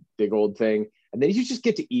stab a big old thing, and then you just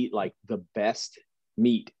get to eat like the best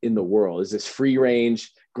meat in the world. Is this free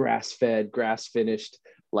range, grass-fed, grass-finished,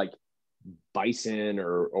 like bison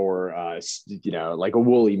or like a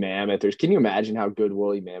woolly mammoth. Can you imagine how good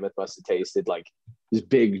woolly mammoth must have tasted? Like this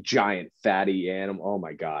big, giant, fatty animal. Oh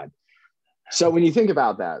my God. So when you think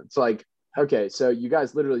about that, it's like, okay, so you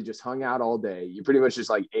guys literally just hung out all day. You pretty much just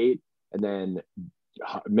like ate and then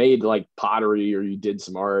made like pottery, or you did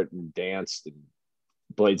some art and danced and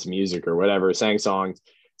played some music or whatever, sang songs.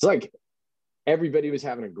 It's like, everybody was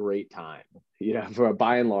having a great time, you know, for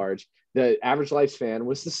by and large. The average lifespan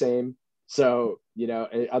was the same. So, you know,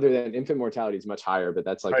 other than infant mortality is much higher, but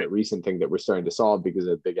that's like Right. a recent thing that we're starting to solve because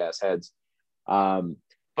of big ass heads.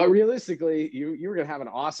 But realistically, you were going to have an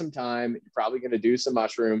awesome time. You're probably going to do some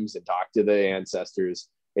mushrooms and talk to the ancestors.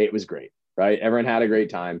 It was great, right? Everyone had a great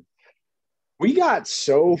time. We got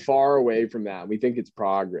so far away from that. We think it's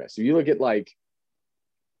progress. If you look at like,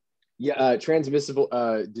 transmissible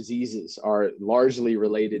diseases are largely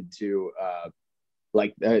related to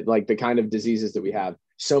like the kind of diseases that we have.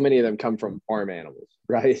 So many of them come from farm animals,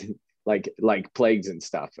 right? like plagues and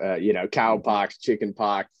stuff. You know, cow pox, chicken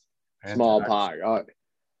pox, smallpox.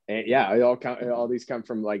 And yeah, all these come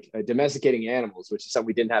from like domesticating animals, which is something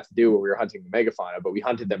we didn't have to do when we were hunting the megafauna, but we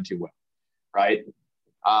hunted them too well, right?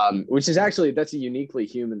 Which is actually, that's a uniquely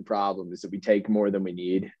human problem, is that we take more than we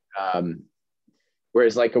need.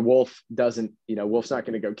 Whereas like a wolf doesn't, you know, wolf's not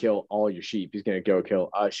going to go kill all your sheep. He's going to go kill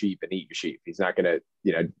a sheep and eat your sheep. He's not going to,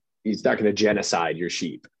 you know, he's not going to genocide your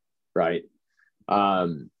sheep, right?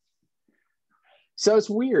 So it's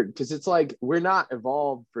weird because it's like we're not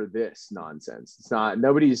evolved for this nonsense. It's not,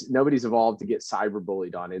 nobody's evolved to get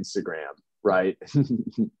cyberbullied on Instagram, right?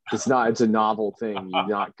 It's a novel thing. You're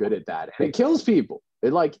not good at that. And it kills people.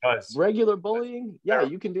 It like regular bullying, yeah,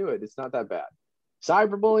 you can do it. It's not that bad.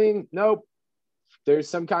 Cyberbullying, nope. There's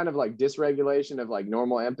some kind of like dysregulation of like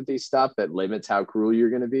normal empathy stuff that limits how cruel you're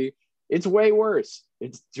going to be. It's way worse.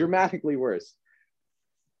 It's dramatically worse.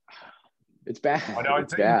 It's bad.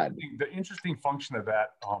 It's bad. The interesting function of that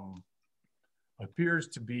appears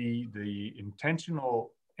to be the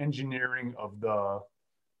intentional engineering of the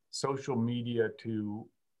social media to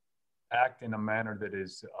act in a manner that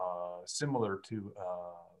is similar to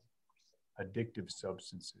addictive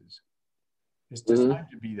substances. It's designed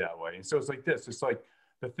to be that way. And so it's like this. It's like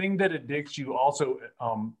the thing that addicts you also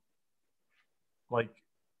like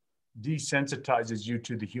desensitizes you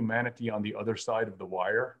to the humanity on the other side of the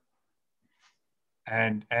wire.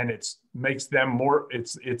 And it's makes them more,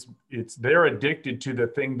 it's they're addicted to the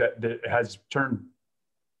thing that has turned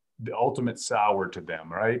the ultimate sour to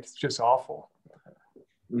them, right? It's just awful.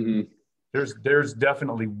 Mm-hmm. There's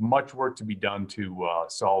definitely much work to be done to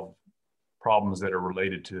solve problems that are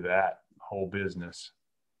related to that whole business.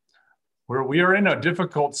 We are in a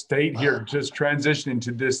difficult state here, just transitioning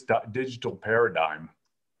to this digital paradigm.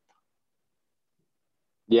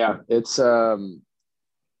 Yeah, it's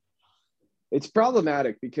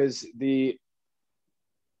problematic because the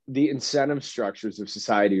incentive structures of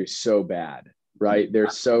society are so bad, right? They're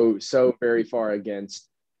so very far against.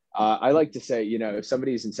 I like to say, you know, if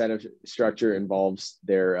somebody's incentive structure involves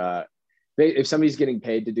their if somebody's getting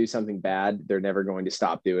paid to do something bad, they're never going to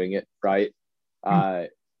stop doing it, right?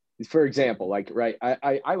 For example, like, right,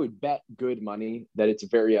 I would bet good money that it's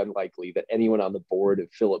very unlikely that anyone on the board of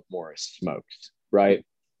Philip Morris smokes, right?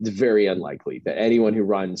 It's very unlikely that anyone who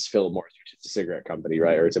runs Philip Morris, which is a cigarette company,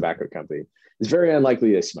 right, or a tobacco company, it's very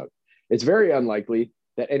unlikely they smoke. It's very unlikely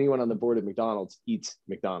that anyone on the board of McDonald's eats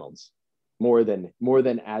McDonald's more than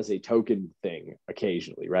as a token thing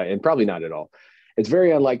occasionally, right? And probably not at all. It's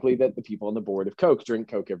very unlikely that the people on the board of Coke drink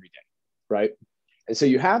Coke every day, right? And so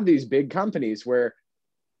you have these big companies where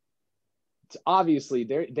it's obviously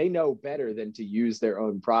they know better than to use their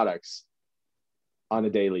own products on a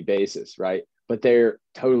daily basis, right? But they're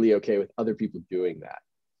totally okay with other people doing that,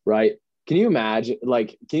 right? Can you imagine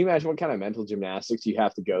what kind of mental gymnastics you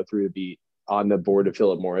have to go through to be on the board of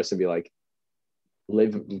Philip Morris and be like,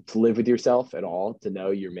 live with yourself at all, to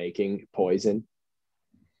know you're making poison?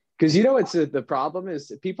 Because, you know, it's the problem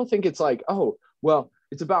is people think it's like, oh, well,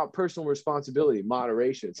 it's about personal responsibility,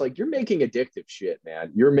 moderation. It's like, you're making addictive shit,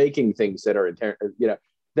 man. You're making things that are, you know,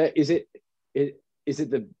 that is it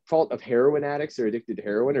the fault of heroin addicts are addicted to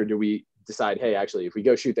heroin, or do we decide, hey, actually, if we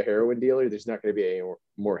go shoot the heroin dealer, there's not going to be any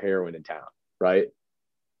more heroin in town, right?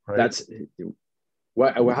 That's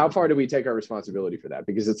what. How far do we take our responsibility for that?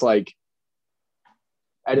 Because it's like,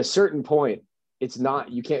 at a certain point, it's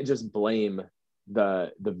not, you can't just blame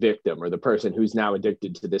the victim or the person who's now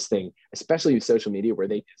addicted to this thing, especially with social media where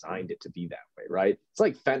they designed it to be that way, right? It's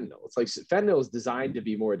like fentanyl. It's like fentanyl is designed to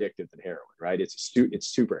be more addictive than heroin, right? It's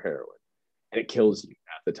super heroin, and it kills you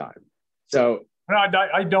at the time. So I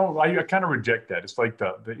kind of reject that. It's like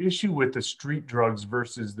the issue with the street drugs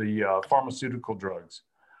versus the pharmaceutical drugs,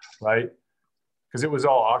 right? Because it was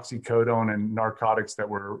all oxycodone and narcotics that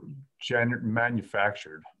were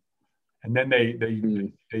manufactured. And then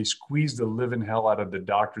they squeezed the living hell out of the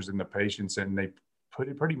doctors and the patients, and they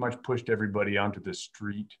pretty much pushed everybody onto the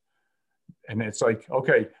street. And it's like,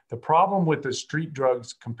 okay, the problem with the street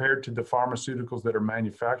drugs compared to the pharmaceuticals that are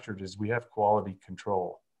manufactured is we have quality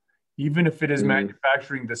control. even if it is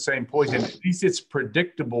manufacturing the same poison. At least it's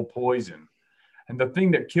predictable poison. And the thing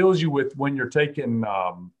that kills you with when you're taking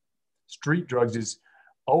street drugs is,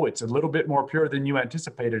 oh, it's a little bit more pure than you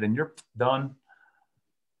anticipated, and you're done.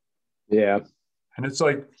 Yeah. And it's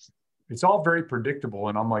like, it's all very predictable.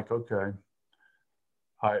 And I'm like, okay,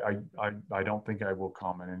 I don't think I will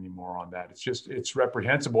comment anymore on that. It's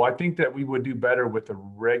reprehensible. I think that we would do better with a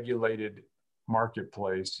regulated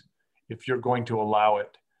marketplace if you're going to allow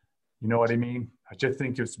it. You know what I mean? I just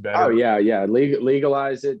think it's better. Oh yeah.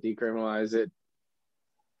 Legalize it, decriminalize it.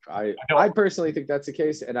 I personally think that's the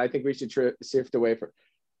case, and I think we should shift away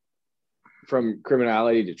from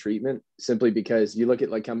criminality to treatment, simply because you look at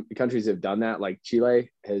like countries that have done that, like Chile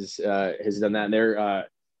has done that, and their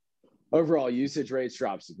overall usage rates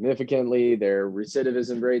drop significantly. Their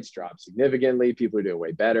recidivism rates drop significantly. People are doing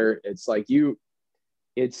way better. It's like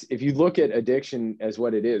if you look at addiction as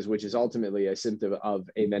what it is, which is ultimately a symptom of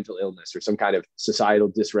a mental illness or some kind of societal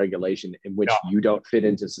dysregulation in which you don't fit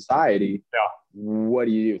into society. Yeah. What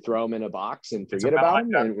do? Throw them in a box and forget about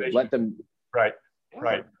them and let them? Right.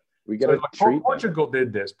 We got to treat Portugal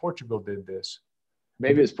did this.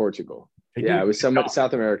 Maybe it's Portugal. It was some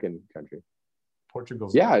South American country.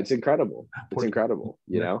 Portugal's. Yeah, it's incredible. It's incredible.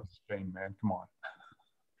 You know, Spain, man, come on.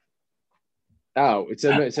 Oh,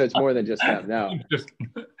 so it's more than just that. No,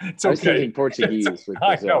 it's I was thinking Portuguese.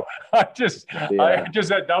 I know. That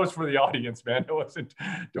was for the audience, man. It wasn't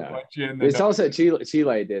to punch you in the. It's also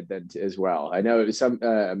Chile did that as well. I know it was some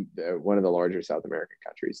one of the larger South American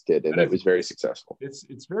countries did, and it was very successful.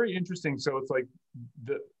 It's very interesting. So it's like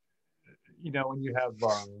when you have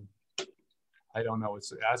I don't know,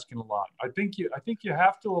 it's asking a lot. I think you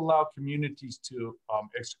have to allow communities to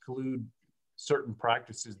exclude certain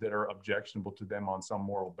practices that are objectionable to them on some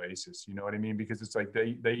moral basis. You know what I mean? Because it's like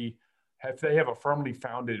they have a firmly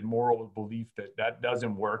founded moral belief that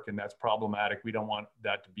doesn't work and that's problematic. We don't want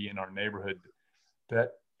that to be in our neighborhood,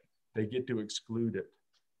 that they get to exclude it.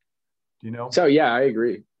 Do you know? So yeah, I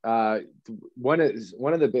agree. One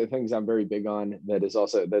of the big things I'm very big on that's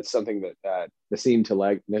something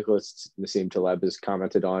that Nicholas Nassim Taleb has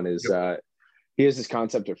commented on is he has this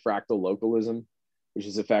concept of fractal localism, which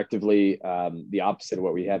is effectively the opposite of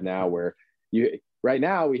what we have now, where right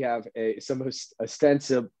now we have some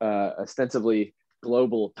ostensibly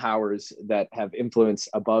global powers that have influence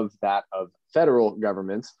above that of federal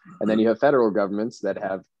governments. And then you have federal governments that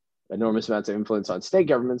have enormous amounts of influence on state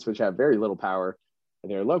governments, which have very little power. And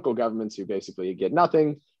there are local governments who basically get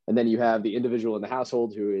nothing. And then you have the individual in the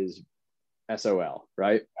household who is SOL,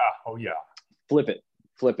 right? Oh yeah. Flip it.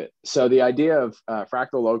 So the idea of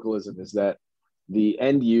fractal localism is that the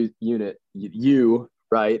end unit,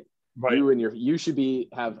 right? You should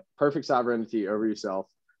have perfect sovereignty over yourself.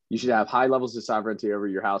 You should have high levels of sovereignty over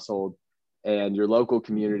your household and your local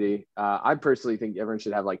community. I personally think everyone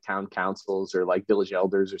should have like town councils or like village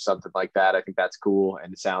elders or something like that. I think that's cool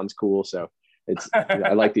and it sounds cool. So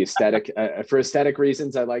I like the aesthetic. For aesthetic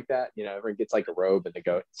reasons, I like that. Everyone gets like a robe and they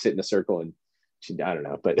go sit in a circle and I don't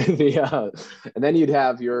know. But and then you'd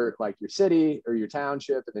have your city or your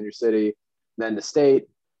township, and then your city, then the state,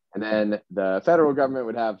 and then the federal government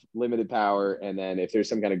would have limited power. And then if there's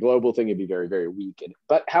some kind of global thing, it'd be very, very weak.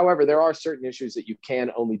 But however, there are certain issues that you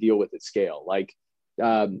can only deal with at scale. Like,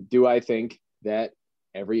 do I think that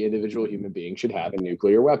every individual human being should have a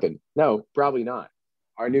nuclear weapon? No, probably not.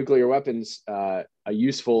 Are nuclear weapons a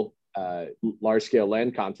useful large-scale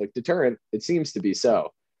land conflict deterrent? It seems to be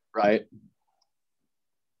so, right?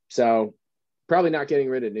 So probably not getting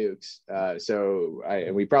rid of nukes.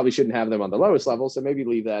 And we probably shouldn't have them on the lowest level. So maybe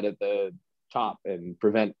leave that at the top and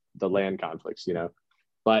prevent the land conflicts,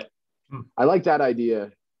 But I like that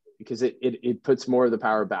idea because it puts more of the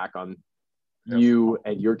power back on you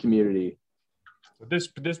and your community. So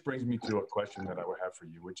this brings me to a question that I would have for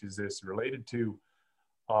you, which is this related to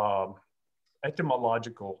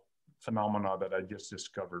etymological phenomena that I just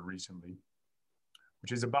discovered recently,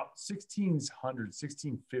 which is about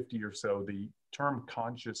 1650 or so, the term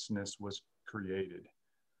consciousness was created,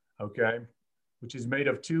 okay? Which is made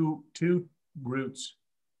of two roots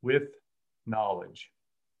with knowledge,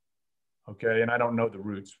 okay? And I don't know the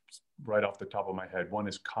roots right off the top of my head. One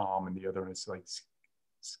is calm and the other is like,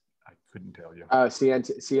 I couldn't tell you.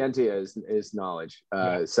 Scientia is knowledge.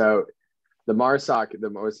 So the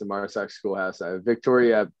Marsac schoolhouse,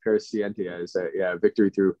 Victoria per Scientia is victory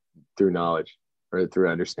through knowledge. Or through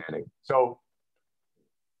understanding. So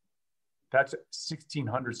that's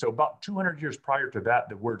 1600. So about 200 years prior to that,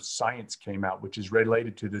 the word science came out, which is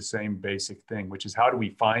related to the same basic thing, which is how do we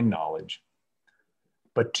find knowledge?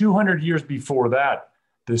 But 200 years before that,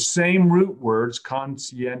 the same root words,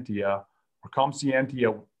 conscientia or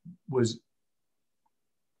conscientia, was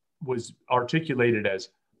articulated as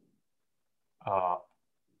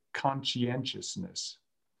conscientiousness.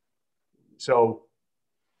 So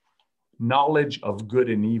knowledge of good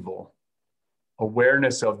and evil,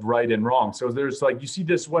 awareness of right and wrong. So there's like, you see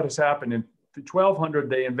this, what has happened in 1200,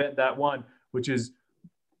 they invent that one, which is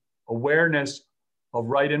awareness of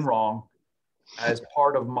right and wrong as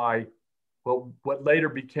part of my, well, what later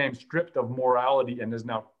became stripped of morality and is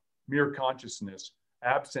now mere consciousness,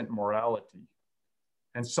 absent morality.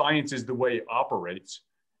 And science is the way it operates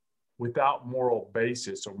without moral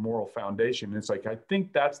basis or moral foundation. And it's like, I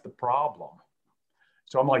think that's the problem.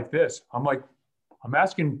 So I'm like this, I'm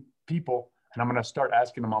asking people, and I'm going to start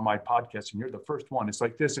asking them on my podcast, and you're the first one. It's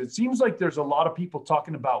like this. It seems like there's a lot of people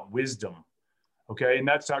talking about wisdom. Okay. And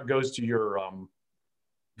that's how it goes to your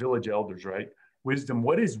village elders, right? Wisdom.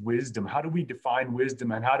 What is wisdom? How do we define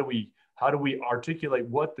wisdom? And how do we articulate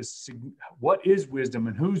what is wisdom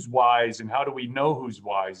and who's wise, and how do we know who's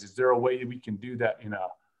wise? Is there a way we can do that in a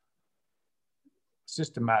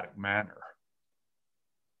systematic manner?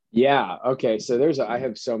 Yeah. Okay. So I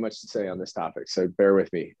have so much to say on this topic, so bear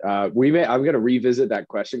with me. I'm going to revisit that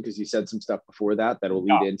question because you said some stuff before that will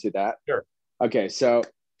lead into that. Sure. Okay. So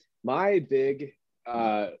my big,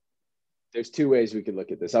 there's two ways we could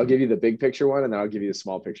look at this. I'll give you the big picture one, and then I'll give you the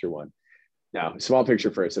small picture one. Now, small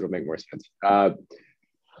picture first, it'll make more sense.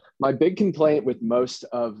 My big complaint with most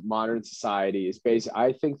of modern society is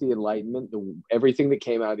I think the Enlightenment, everything that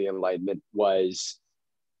came out of the Enlightenment was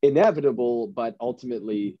inevitable, but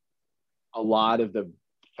ultimately a lot of the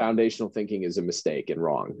foundational thinking is a mistake and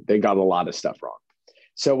wrong. They got a lot of stuff wrong.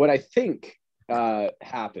 So what I think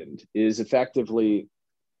happened is effectively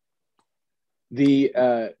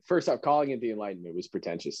first off, calling it the Enlightenment was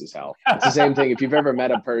pretentious as hell. It's the same thing. If you've ever met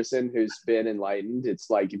a person who's been enlightened, it's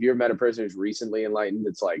like, if you've ever met a person who's recently enlightened,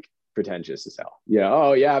 it's like pretentious as hell. Yeah.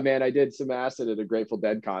 Oh yeah, man, I did some acid at a Grateful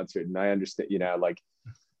Dead concert, and I understand, like,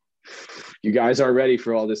 you guys aren't ready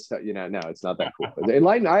for all this stuff. No, it's not that cool.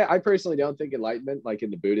 Enlightenment, I personally don't think enlightenment, like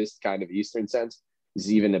in the Buddhist kind of Eastern sense, is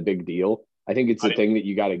even a big deal. I think it's a thing that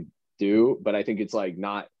you got to do, but I think it's like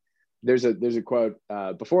not. There's a quote,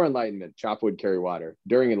 before enlightenment, chop wood, carry water.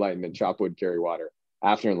 During enlightenment, chop wood, carry water.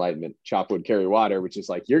 After enlightenment, chop wood, carry water, which is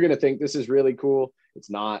like, you're going to think this is really cool. It's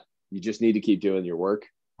not. You just need to keep doing your work.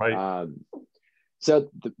 Right. So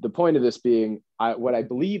the point of this being, what I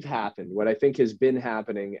believe happened, what I think has been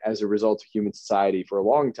happening as a result of human society for a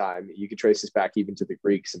long time, you could trace this back even to the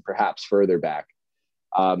Greeks and perhaps further back.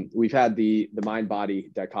 We've had the mind-body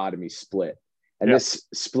dichotomy split. And this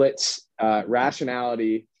splits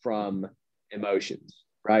rationality from emotions,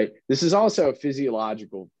 right? This is also a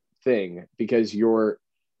physiological thing because the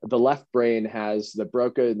left brain has the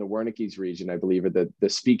Broca and the Wernicke's region, I believe, are the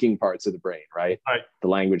speaking parts of the brain, right? Right. The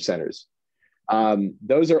language centers.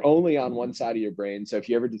 Those are only on one side of your brain. So if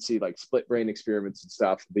you ever did see like split brain experiments and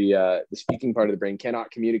stuff, the speaking part of the brain cannot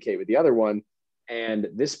communicate with the other one. And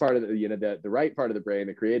this part of the right part of the brain,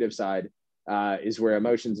 the creative side, is where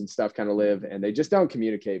emotions and stuff kind of live, and they just don't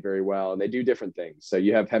communicate very well, and they do different things. So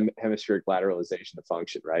you have hemispheric lateralization of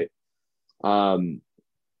function, right?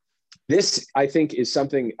 This, I think, is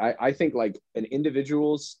something I think like an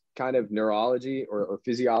individual's kind of neurology or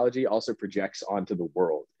physiology also projects onto the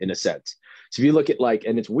world in a sense. So if you look at like,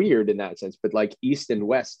 and it's weird in that sense, but like Eastern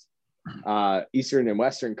and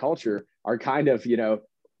Western culture are kind of,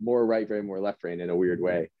 more right brain, more left brain in a weird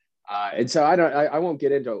way. And so I won't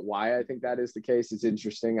get into why I think that is the case. It's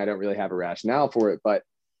interesting. I don't really have a rationale for it, but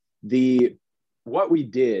what we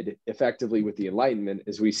did effectively with the Enlightenment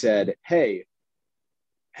is we said, hey,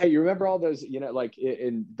 you remember all those, like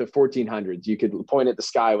in the 1400s, you could point at the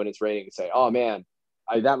sky when it's raining and say, oh man,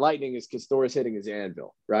 that lightning is because Thor is hitting his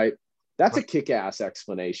anvil, right? That's a kick-ass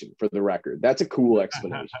explanation, for the record. That's a cool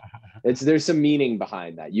explanation. There's some meaning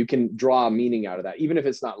behind that. You can draw a meaning out of that, even if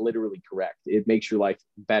it's not literally correct. It makes your life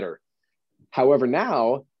better. However,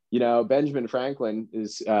 now, Benjamin Franklin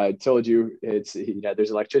is told you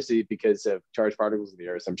there's electricity because of charged particles in the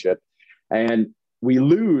air or some shit. And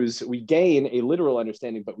we gain a literal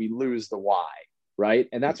understanding, but we lose the why, right?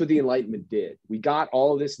 And that's what the Enlightenment did. We got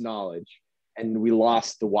all of this knowledge, and we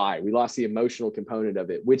lost the why. We lost the emotional component of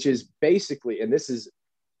it, which is basically, and this is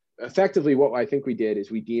effectively what I think we did,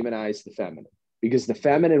 is we demonized the feminine, because the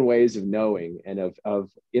feminine ways of knowing and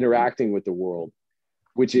of interacting with the world,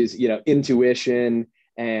 which is, intuition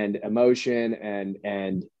and emotion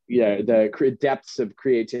and the depths of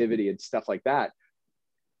creativity and stuff like that.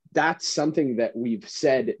 That's something that we've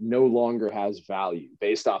said no longer has value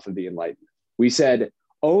based off of the Enlightenment. We said,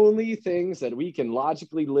 only things that we can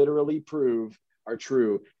logically, literally prove are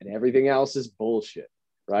true, and everything else is bullshit,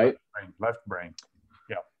 right? Left brain.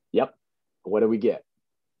 Yeah. Yep. What do we get?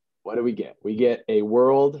 What do we get? We get a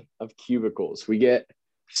world of cubicles. We get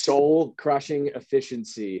soul crushing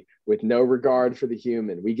efficiency with no regard for the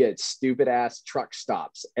human. We get stupid ass truck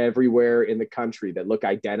stops everywhere in the country that look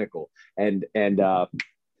identical, and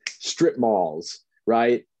strip malls,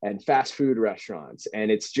 right? And fast food restaurants.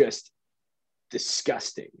 And it's just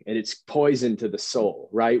disgusting, and it's poison to the soul,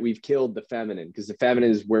 right? We've killed the feminine, because the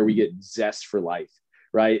feminine is where we get zest for life,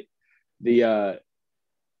 right? The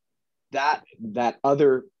that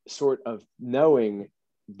other sort of knowing,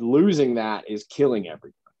 losing that is killing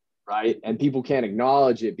everyone, right? And people can't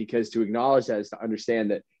acknowledge it, because to acknowledge that is to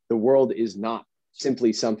understand that the world is not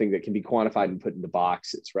simply something that can be quantified and put into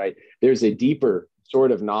boxes, right? There's a deeper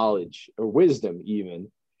sort of knowledge or wisdom even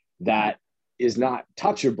that is not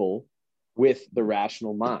touchable with the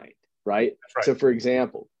rational mind, right? Right. So for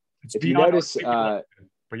example, it's if you notice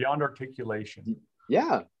beyond articulation.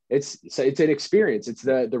 Yeah, it's an experience. It's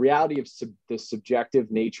the reality of the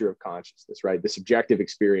subjective nature of consciousness, right? The subjective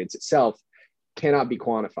experience itself cannot be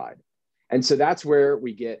quantified. And so that's where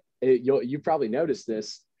we get, you've probably noticed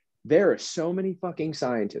this, there are so many fucking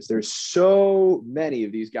scientists, there's so many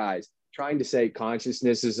of these guys trying to say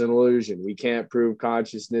consciousness is an illusion, we can't prove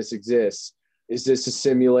consciousness exists, is this a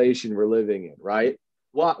simulation we're living in, right?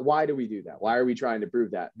 Why do we do that? Why are we trying to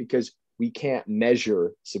prove that? Because we can't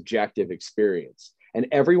measure subjective experience. And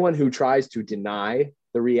everyone who tries to deny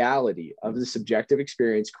the reality of the subjective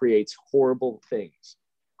experience creates horrible things,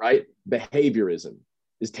 right? Behaviorism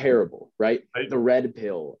is terrible, right? The red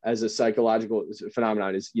pill as a psychological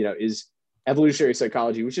phenomenon is evolutionary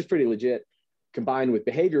psychology, which is pretty legit, combined with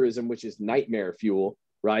behaviorism, which is nightmare fuel,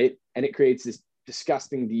 right? And it creates this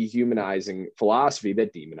disgusting, dehumanizing philosophy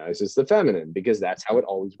that demonizes the feminine, because that's how it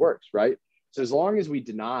always works, right? So as long as we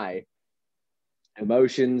deny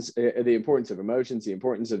emotions, the importance of emotions, the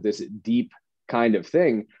importance of this deep kind of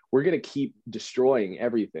thing, we're going to keep destroying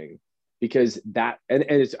everything, because that, and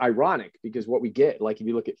it's ironic, because what we get, like if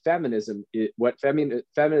you look at feminism,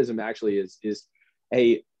 feminism actually is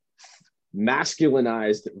a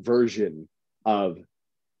masculinized version of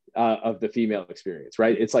the female experience,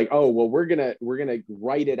 right? It's like, oh, well, we're gonna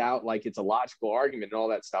write it out like it's a logical argument and all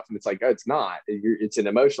that stuff, and it's like, oh, it's not. It's an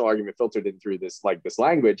emotional argument filtered in through this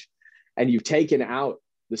language, and you've taken out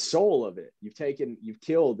the soul of it. You've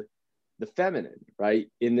killed the feminine, right?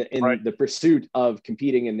 In the pursuit of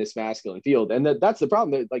competing in this masculine field, and that's the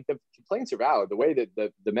problem. Like the complaints are valid. The way that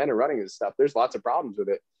the men are running this stuff, there's lots of problems with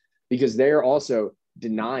it, because they're also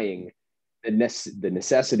denying the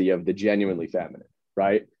necessity of the genuinely feminine,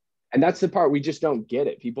 right? And that's the part we just don't get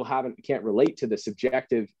it. People can't relate to the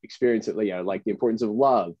subjective experience of, like the importance of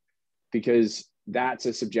love, because that's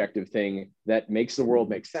a subjective thing that makes the world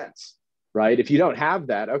make sense, right? If you don't have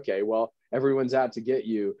that, okay, well, everyone's out to get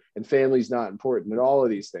you, and family's not important, and all of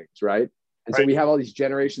these things, right? And so we have all these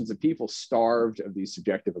generations of people starved of these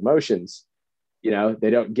subjective emotions. They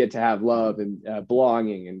don't get to have love and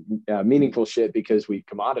belonging and meaningful shit, because we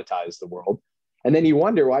commoditize the world. And then you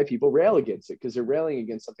wonder why people rail against it, because they're railing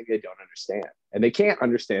against something they don't understand. And they can't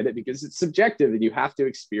understand it because it's subjective, and you have to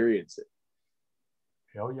experience it.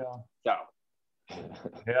 Hell yeah. So.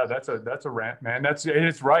 Yeah, that's a rant, man. It's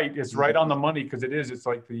right. It's right on the money, because it's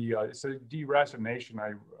like it's a deracination.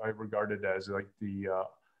 I regard it as like the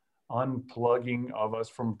unplugging of us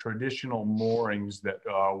from traditional moorings that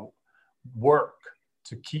work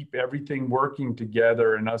to keep everything working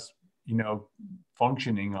together, and us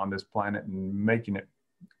functioning on this planet and making it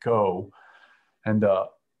go. And I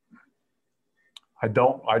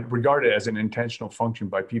regard it as an intentional function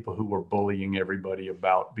by people who are bullying everybody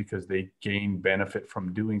about because they gain benefit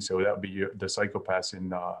from doing so. That would be the psychopaths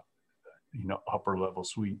in upper level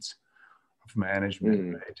suites of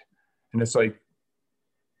management, right? And it's like,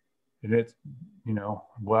 and it's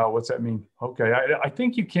well, what's that mean? Okay, I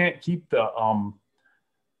think you can't keep the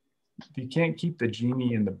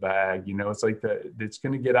genie in the bag. It's like it's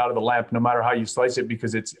going to get out of the lamp no matter how you slice it,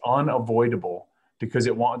 because it's unavoidable, because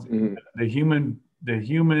it wants the human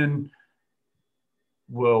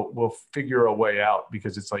will figure a way out,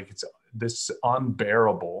 because it's like it's this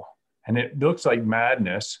unbearable, and it looks like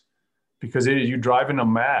madness, because you're driving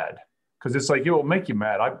them mad, because it's like it will make you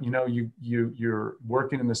mad. You're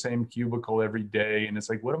working in the same cubicle every day, and it's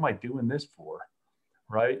like, what am I doing this for,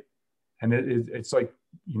 right? And it's like,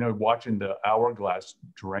 watching the hourglass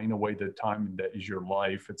drain away the time that is your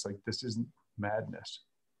life. It's like, this isn't madness,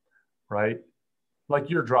 right?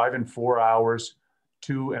 Like you're driving 4 hours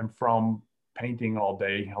to and from painting all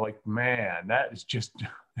day. Like, man, that is just,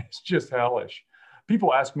 it's just hellish.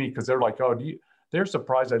 People ask me, because they're like, oh, they're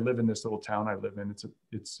surprised I live in this little town I live in.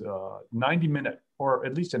 It's 90 minute or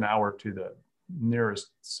at least an hour to the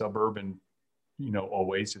nearest suburban,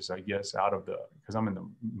 oasis, I guess, because I'm in the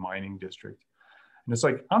mining district. And it's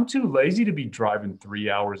like, I'm too lazy to be driving 3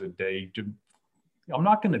 hours a day. I'm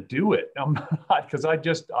not going to do it. I'm not, because I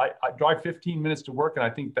drive 15 minutes to work, and I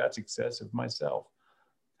think that's excessive myself.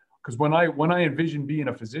 Because when I envisioned being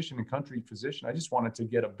a physician, a country physician, I just wanted to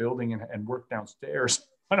get a building and work downstairs.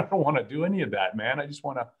 I don't want to do any of that, man. I just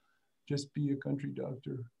want to just be a country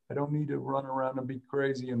doctor. I don't need to run around and be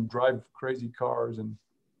crazy and drive crazy cars. And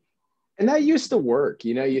that used to work.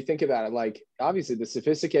 You think about it, like, obviously the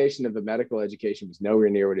sophistication of the medical education was nowhere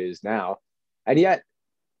near what it is now. And yet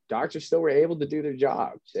doctors still were able to do their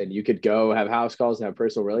jobs, and you could go have house calls and have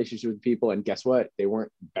personal relationships with people. And guess what? They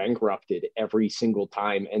weren't bankrupted every single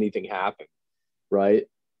time anything happened. Right.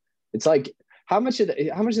 It's like, how much of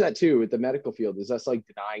that too with the medical field is us like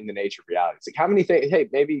denying the nature of reality? It's like, how many things, hey,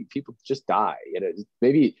 maybe people just die.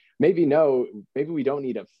 Maybe we don't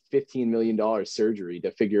need a $15 million surgery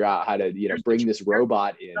to figure out how to, bring this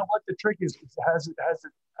robot in. What the trick is,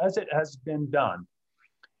 as it has been done,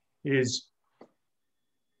 is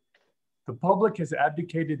the public has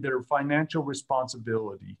abdicated their financial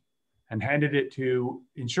responsibility and handed it to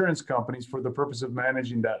insurance companies for the purpose of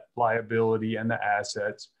managing that liability and the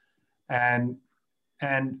assets. And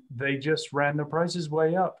they just ran the prices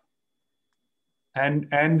way up. And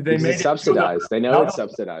they made it subsidized. They know it's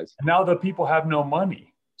subsidized. Now the people have no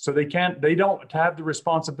money. So they don't have the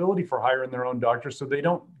responsibility for hiring their own doctors. So they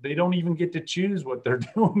don't even get to choose what they're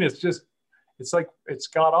doing. It's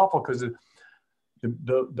god awful, because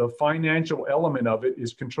the financial element of it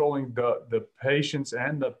is controlling the patients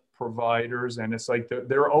and the providers. And it's like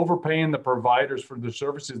they're overpaying the providers for the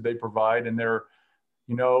services they provide. And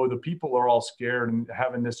the people are all scared and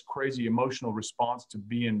having this crazy emotional response to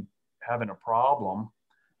having a problem.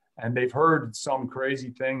 And they've heard some crazy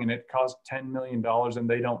thing and it costs $10 million and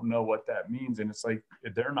they don't know what that means. And it's like,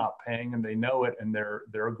 they're not paying and they know it. And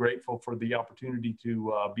they're grateful for the opportunity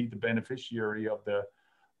to be the beneficiary of the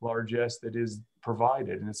largesse that is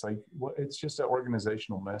provided. And it's like, it's just an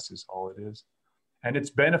organizational mess is all it is. And it's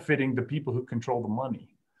benefiting the people who control the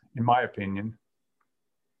money, in my opinion.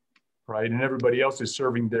 Right. And everybody else is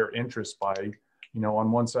serving their interests by,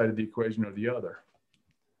 on one side of the equation or the other.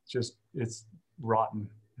 It's rotten.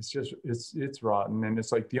 It's rotten. And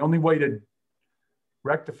it's like the only way to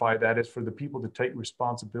rectify that is for the people to take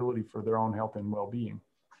responsibility for their own health and well-being.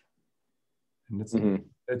 And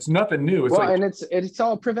it's nothing new. And it's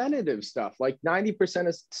all preventative stuff. Like 90%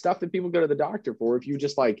 of stuff that people go to the doctor for, if you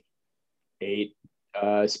just like ate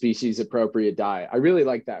species appropriate diet. I really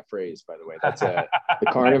like that phrase, by the way. That's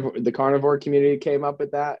the carnivore community came up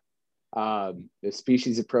with that. The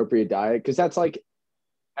species appropriate diet, because that's like,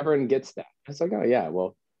 everyone gets that. It's like, oh yeah,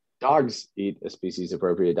 well, dogs eat a species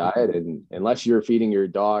appropriate diet, and unless you're feeding your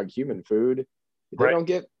dog human food, they don't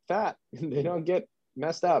get fat. They don't get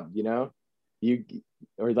messed up.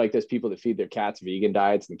 Or like there's people that feed their cats vegan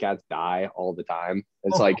diets and the cats die all the time.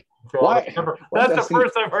 It's like, why? That's the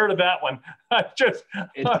first I've heard of that one.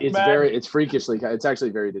 It's freakishly, it's actually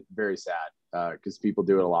very, very sad, because people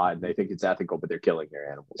do it a lot and they think it's ethical, but they're killing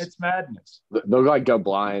their animals. It's madness. They'll like go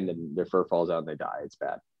blind and their fur falls out and they die. It's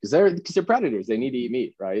bad because they're predators. They need to eat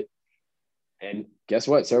meat, right? And guess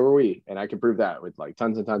what? So are we. And I can prove that with like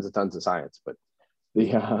tons and tons and tons of science. But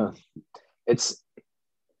it's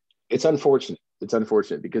unfortunate. It's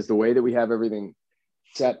unfortunate because the way that we have everything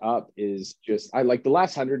set up is just, I like the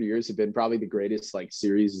last 100 years have been probably the greatest like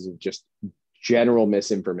series of just general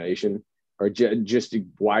misinformation or just a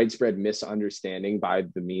widespread misunderstanding by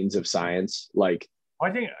the means of science. Like, I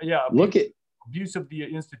think, look at abuse of the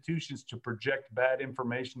institutions to project bad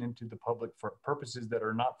information into the public for purposes that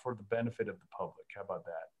are not for the benefit of the public. How about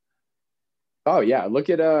that? Oh yeah. Look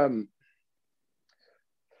at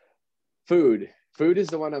food. Food is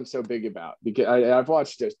the one I'm so big about because I've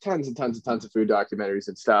watched just tons and tons and tons of food documentaries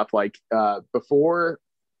and stuff. Like before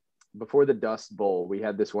the Dust Bowl, we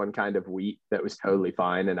had this one kind of wheat that was totally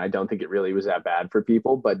fine. And I don't think it really was that bad for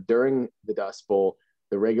people. But during the Dust Bowl,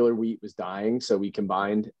 the regular wheat was dying. So we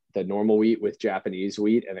combined the normal wheat with Japanese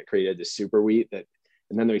wheat and it created this super wheat and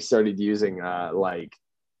then they started using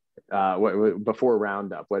before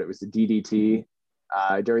Roundup, it was the DDT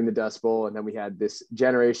during the Dust Bowl. And then we had this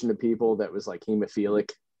generation of people that was like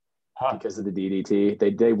hemophilic because of the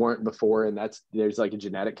DDT. They weren't before. And there's like a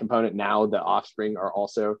genetic component. Now the offspring are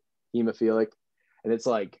also hemophilic. And it's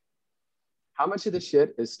like, how much of this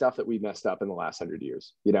shit is stuff that we messed up in the last 100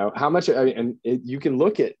 years? How much, you can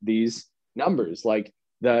look at these numbers, like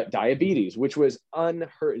the diabetes, which was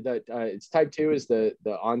unheard, it's type 2 is the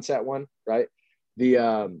onset one, right?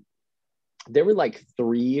 There were like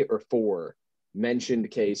 3 or 4 mentioned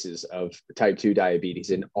cases of type 2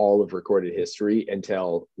 diabetes in all of recorded history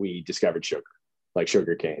until we discovered sugar, like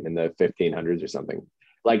sugar cane in the 1500s or something.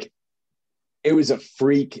 Like, it was a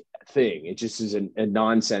freak thing. It just is a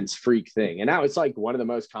nonsense freak thing. And now it's like one of the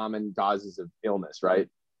most common causes of illness, right?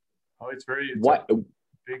 Oh, it's a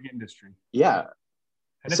big industry. Yeah.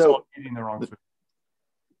 And it's all eating the wrong food.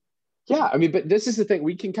 Yeah. I mean, but this is the thing.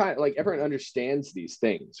 We can kind of, like, everyone understands these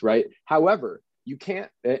things, right? However, you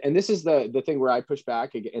can't, and this is the thing where I push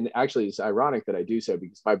back. And actually, it's ironic that I do so,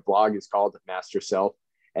 because my blog is called Master Self.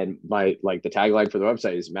 And the tagline for the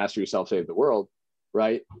website is Master Yourself, Save the World,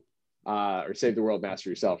 right? Or Save the World, Master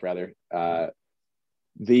Yourself, rather.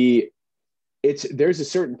 There's a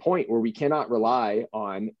certain point where we cannot rely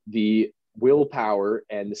on the willpower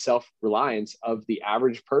and the self-reliance of the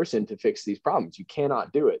average person to fix these problems. You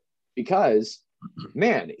cannot do it, because,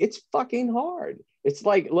 man, it's fucking hard. It's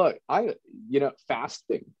like, look,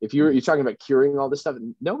 fasting. If you're talking about curing all this stuff,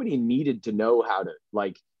 nobody needed to know how to,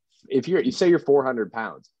 like, if you say you're 400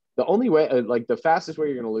 pounds, the only way, the fastest way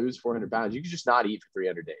you're going to lose 400 pounds, you can just not eat for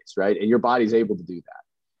 300 days, right? And your body's able to do that.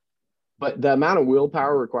 But the amount of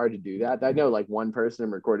willpower required to do that, I know like one person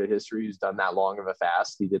in recorded history who's done that long of a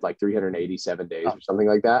fast. He did like 387 days or something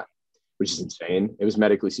like that, which is insane. It was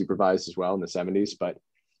medically supervised as well in the 70s. But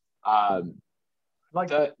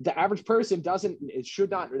the average person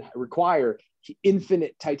should not require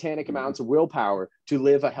infinite titanic amounts of willpower to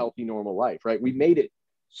live a healthy, normal life, right? We made it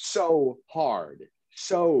so hard,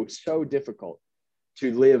 so difficult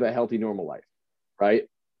to live a healthy, normal life, right?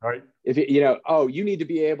 Right. If you need to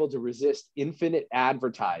be able to resist infinite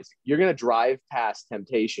advertising. You're going to drive past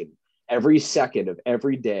temptation every second of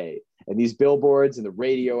every day, and these billboards and the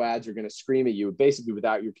radio ads are going to scream at you basically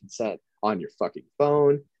without your consent on your fucking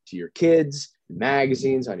phone, to your kids,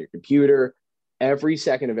 magazines, on your computer. Every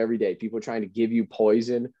second of every day, people are trying to give you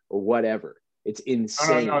poison or whatever. It's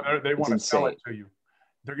insane. No, they want to sell it to you.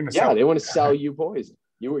 They're going to sell. Yeah, they want to sell you poison.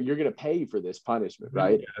 You're going to pay for this punishment,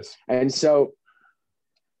 right? Yes. And so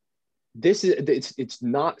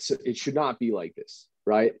it should not be like this,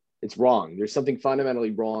 right? It's wrong. There's something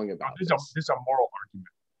fundamentally wrong about this. This is a moral argument.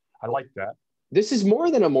 I like that. This is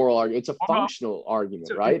more than a moral argument. It's a functional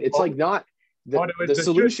argument, right? It's like not the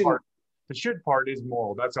solution. The should part is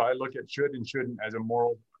moral. That's how I look at should and shouldn't as a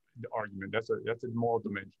moral argument. That's a moral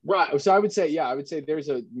dimension. Right. So I would say there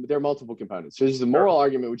are multiple components. So there's the moral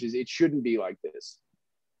argument, which is it shouldn't be like this.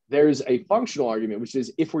 There's a functional argument, which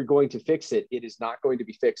is if we're going to fix it, it is not going to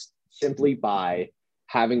be fixed simply by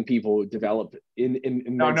having people develop immense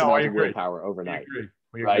amounts of willpower overnight.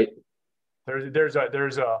 We agree. Right? This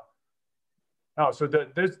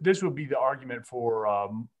would be the argument for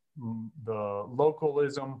the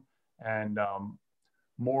localism and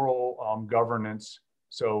moral governance.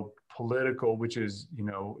 So political, which is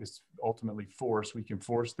is ultimately force. We can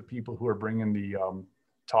force the people who are bringing the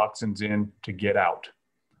toxins in to get out.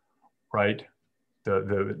 Right?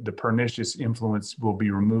 The pernicious influence will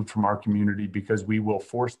be removed from our community because we will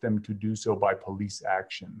force them to do so by police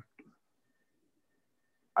action.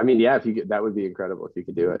 I mean, yeah, that would be incredible if you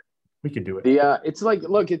could do it. We could do it. It's like,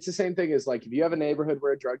 look, it's the same thing as like if you have a neighborhood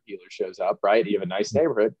where a drug dealer shows up, right? You have a nice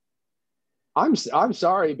neighborhood. I'm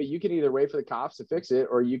sorry, but you can either wait for the cops to fix it,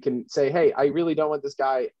 or you can say, hey, I really don't want this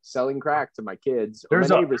guy selling crack to my kids or my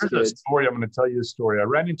neighbor's kids. There's a story. I'm going to tell you a story. I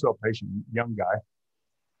ran into a patient, young guy.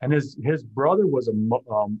 And his brother was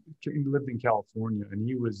he lived in California, and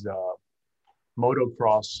he was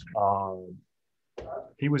motocross.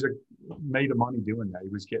 He was made of money doing that. He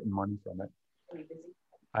was getting money from it. Are you busy?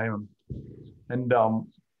 I am. And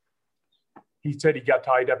he said he got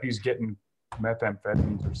tied up. He was getting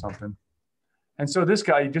methamphetamines or something. And so this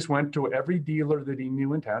guy, he just went to every dealer that he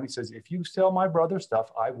knew in town. He says, if you sell my brother stuff,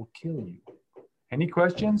 I will kill you. Any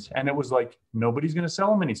questions? And it was like, nobody's going to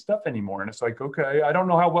sell him any stuff anymore. And it's like, okay, I don't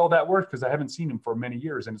know how well that works because I haven't seen him for many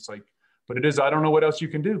years. And it's like, but it is, I don't know what else you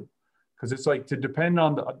can do. Because it's like to depend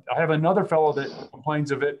on I have another fellow that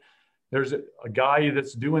complains of it. There's a guy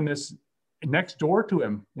that's doing this next door to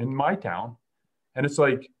him in my town. And it's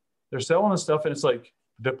like, they're selling the stuff. And it's like,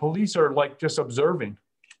 the police are like just observing.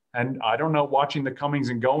 And I don't know, watching the comings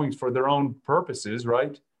and goings for their own purposes,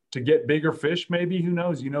 right? To get bigger fish, maybe, who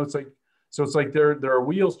knows? It's like, so it's like there are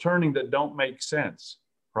wheels turning that don't make sense,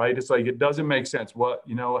 right? It's like, it doesn't make sense.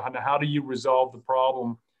 How do you resolve the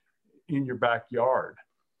problem in your backyard,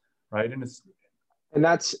 right? And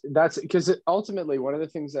that's because ultimately one of the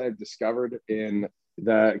things that I've discovered in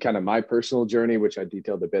the kind of my personal journey, which I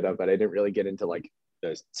detailed a bit of, but I didn't really get into like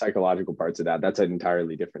the psychological parts of that. That's an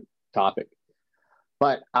entirely different topic.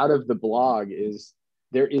 But out of the blog is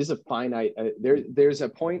there is a finite, there's a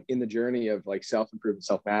point in the journey of like self-improvement,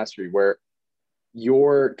 self-mastery where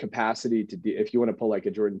your capacity to if you want to pull like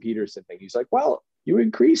a Jordan Peterson thing, he's like, well, you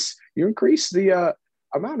increase the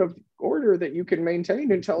amount of order that you can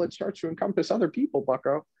maintain until it starts to encompass other people,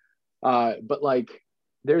 bucko. But like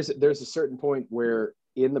there's a certain point where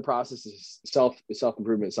in the process of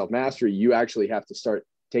self-improvement, self-mastery, you actually have to start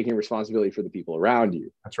taking responsibility for the people around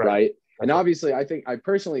you. That's right. Right. And obviously, I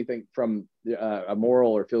personally think from a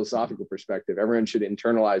moral or philosophical perspective, everyone should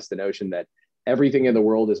internalize the notion that everything in the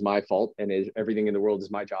world is my fault and everything in the world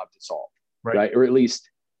is my job to solve. Right. Or at least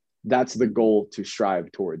that's the goal to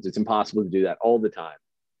strive towards. It's impossible to do that all the time.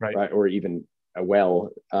 Right. Or even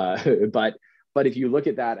but if you look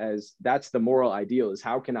at that as that's the moral ideal, is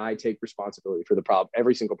how can I take responsibility for the problem,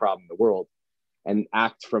 every single problem in the world, and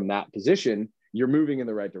act from that position, you're moving in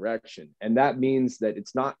the right direction. And that means that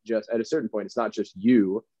it's not just at a certain point, it's not just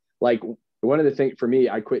you. Like one of the things for me,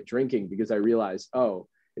 I quit drinking because I realized, oh,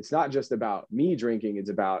 it's not just about me drinking. It's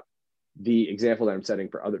about the example that I'm setting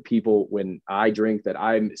for other people when I drink, that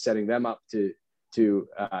I'm setting them up to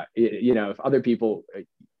if other people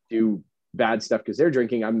do bad stuff because they're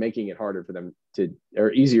drinking, I'm making it harder for them to,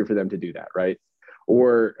 or easier for them to do that. Right.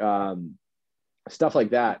 Or stuff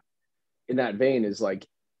like that. In that vein is like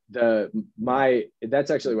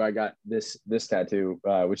that's actually why I got this tattoo,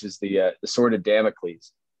 which is the sword of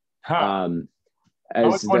Damocles.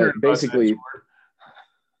 As basically,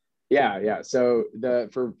 yeah. So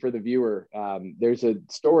for the viewer, there's a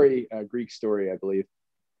story, a Greek story, I believe,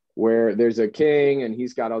 where there's a king and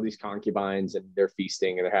he's got all these concubines and they're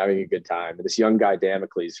feasting and they're having a good time. And this young guy,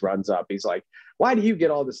 Damocles, runs up. He's like, why do you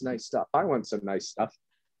get all this nice stuff? I want some nice stuff.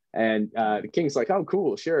 And the king's like, oh,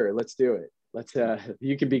 cool. Sure. Let's do it.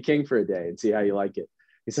 You can be king for a day and see how you like it.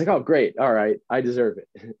 He's like, oh, great. All right. I deserve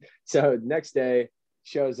it. So next day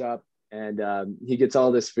shows up and he gets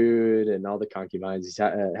all this food and all the concubines. He's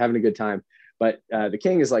having a good time. But the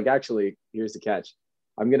king is like, actually, here's the catch.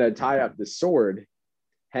 I'm going to tie up the sword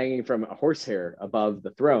hanging from a horsehair above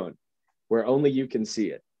the throne where only you can see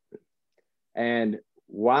it. And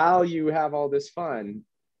while you have all this fun,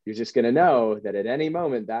 you're just going to know that at any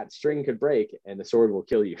moment that string could break and the sword will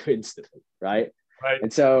kill you instantly. Right.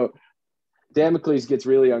 And so Damocles gets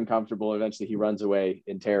really uncomfortable. Eventually he runs away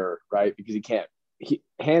in terror, right? Because he can't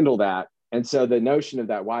handle that. And so the notion of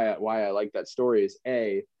that, why I like that story is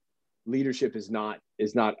leadership is not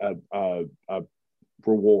a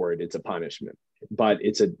reward. It's a punishment, but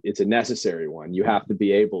it's a necessary one. You have to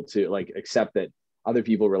be able to like accept that other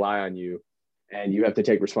people rely on you and you have to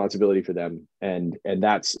take responsibility for them. And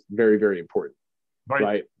that's very, very important.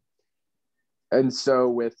 Right. And so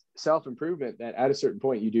with self-improvement, that at a certain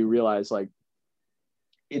point, you do realize like,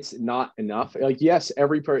 it's not enough. Like, yes,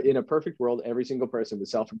 in a perfect world, every single person would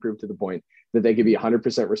self-improve to the point that they could be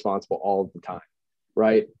 100% responsible all of the time.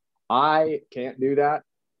 Right. I can't do that.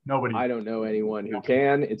 Nobody. I don't know anyone who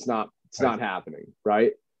can. It's not happening.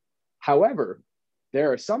 Right. However,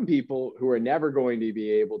 there are some people who are never going to be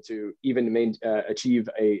able to even achieve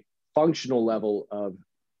a functional level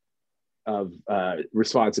of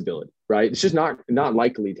responsibility, right? It's just not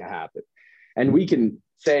likely to happen. And we can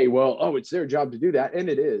say, well, oh, it's their job to do that. And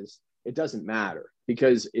it is. It doesn't matter,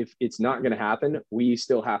 because if it's not going to happen, we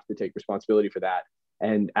still have to take responsibility for that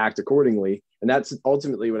and act accordingly. And that's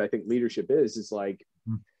ultimately what I think leadership is like,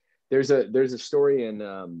 there's a story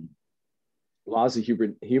in Laws of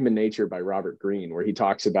Human Nature by Robert Greene, where he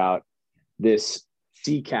talks about this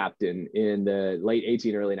sea captain in the late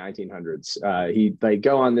 1800s, early 1900s. They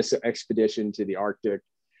go on this expedition to the Arctic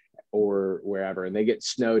or wherever, and they get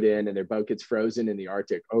snowed in and their boat gets frozen in the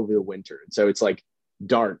Arctic over the winter. And so it's like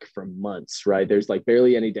dark for months, right? There's like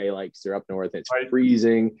barely any daylight because they're up north and it's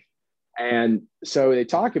freezing. And so they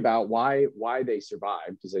talk about why they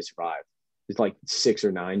survived, because they survived. It's like 6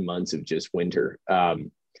 or 9 months of just winter.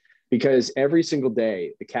 Because every single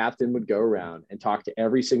day, the captain would go around and talk to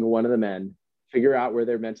every single one of the men, figure out where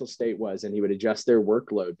their mental state was, and he would adjust their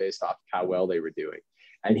workload based off of how well they were doing.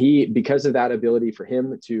 And because of that ability for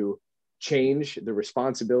him to change the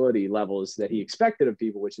responsibility levels that he expected of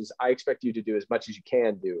people, which is, I expect you to do as much as you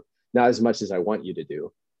can do, not as much as I want you to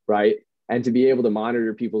do, right? And to be able to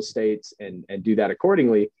monitor people's states and do that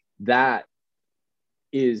accordingly, that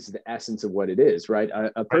is the essence of what it is, right?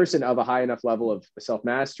 A person of a high enough level of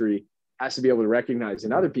self-mastery has to be able to recognize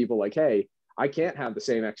in other people, like, hey, I can't have the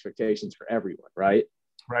same expectations for everyone, right?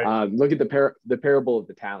 Look at the parable of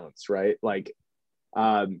the talents, right? Like,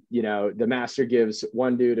 the master gives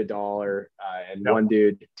one dude $1 and one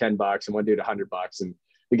dude $10 and one dude $100. And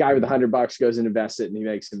the guy with $100 goes and invests it and he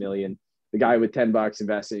makes $1 million. The guy with $10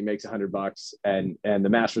 invests it, he makes $100. And the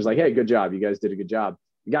master's like, hey, good job. You guys did a good job.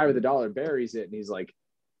 The guy with $1 buries it and he's like,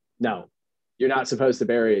 no, you're not supposed to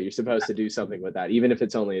bury it. You're supposed to do something with that, even if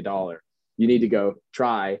it's only $1. You need to go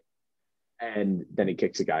try, and then he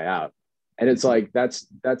kicks a guy out. And it's like that's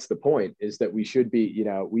the point, is that we should be,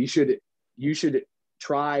 you should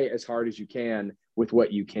try as hard as you can with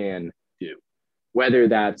what you can do, whether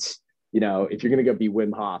that's, if you're going to go be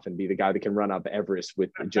Wim Hof and be the guy that can run up Everest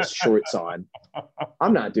with just shorts on.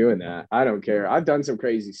 I'm not doing that. I don't care. I've done some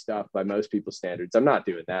crazy stuff by most people's standards. I'm not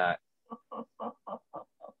doing that.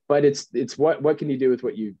 But it's what can you do with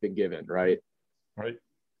what you've been given, right?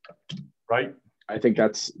 Right. I think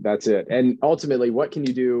that's it. And ultimately, what can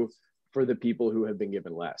you do for the people who have been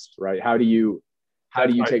given less, right? How do you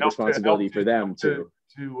take responsibility for them to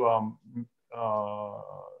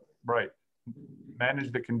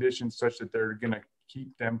manage the conditions such that they're going to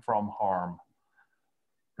keep them from harm,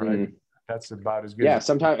 right? Mm-hmm. That's about as good. Yeah,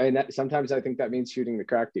 sometimes I think that means shooting the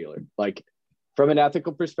crack dealer. Like, from an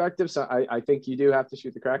ethical perspective, so I think you do have to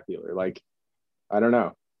shoot the crack dealer. Like, I don't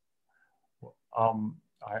know.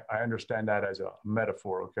 I understand that as a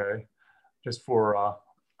metaphor. Okay, just for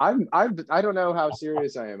I don't know how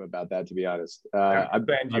serious I am about that, to be honest. I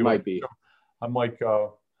might be. I'm like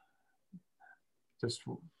just.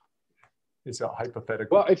 It's a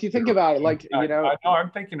hypothetical. Well, if you think about it, like, I know I'm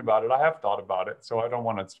thinking about it. I have thought about it, so I don't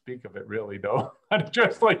want to speak of it really, though.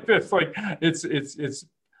 Just like this, like it's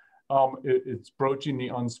broaching the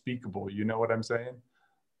unspeakable. You know what I'm saying?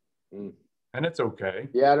 Mm. And it's okay.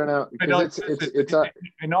 Yeah, I don't know. It's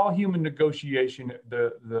in all human negotiation,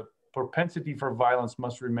 the propensity for violence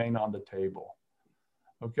must remain on the table.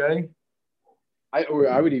 Okay.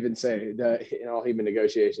 I would even say that in all human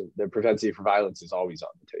negotiation, the propensity for violence is always on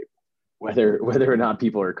the table, whether or not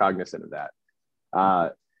people are cognizant of that.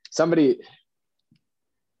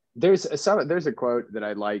 There's a quote that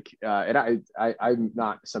I like, and I'm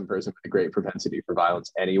not some person with a great propensity for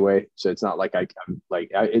violence anyway, so it's not like I'm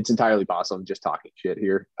like, it's entirely possible I'm just talking shit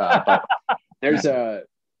here. But there's but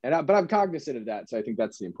I'm cognizant of that, so I think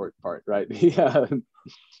that's the important part, right?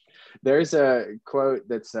 There's a quote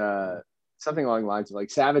that's something along the lines of like,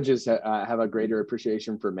 savages have a greater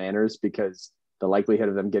appreciation for manners because the likelihood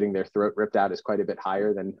of them getting their throat ripped out is quite a bit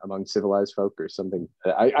higher than among civilized folk, or something.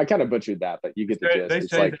 I kind of butchered that, but you get the gist. They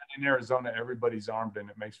say that in Arizona, everybody's armed and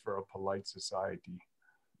it makes for a polite society.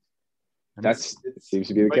 And it seems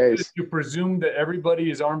to be the case. You presume that everybody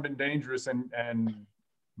is armed and dangerous and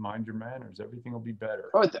mind your manners, everything will be better.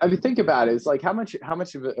 Oh, I mean, think about it. It's like how much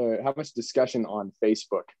discussion on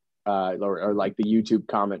Facebook or like the YouTube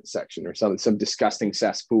comment section or some disgusting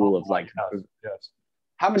cesspool of like, yes.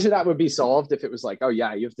 How much of that would be solved if it was like, oh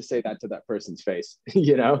yeah, you have to say that to that person's face,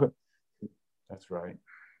 That's right.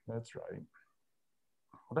 Well,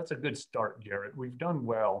 that's a good start, Garrett. We've done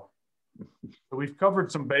well. So we've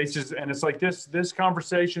covered some bases, and it's like this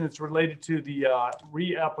conversation, it's related to the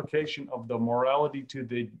reapplication of the morality to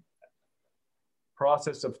the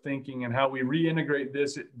process of thinking, and how we reintegrate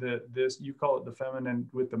this, you call it the feminine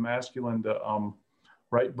with the masculine, the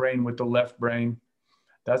right brain with the left brain.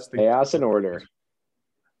 That's the chaos and order.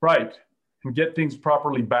 Right. And get things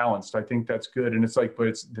properly balanced. I think that's good. And it's like, but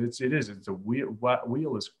it's a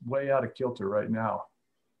wheel is way out of kilter right now.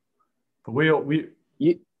 The wheel,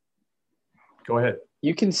 go ahead.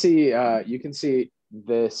 You can see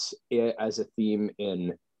this as a theme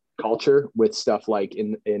in culture with stuff like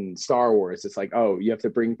in Star Wars. It's like, oh, you have to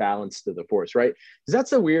bring balance to the Force, right? Because that's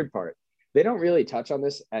the weird part. They don't really touch on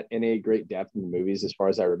this at any great depth in the movies, as far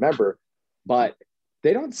as I remember, but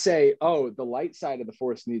they don't say, oh, the light side of the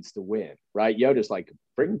Force needs to win, right? Yoda's like,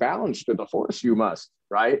 bring balance to the Force, you must,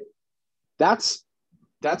 right? That's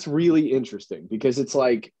really interesting, because it's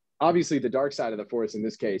like, obviously the dark side of the Force in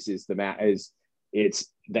this case is it's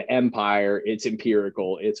the Empire, it's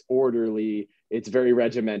empirical, it's orderly, it's very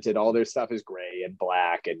regimented. All their stuff is gray and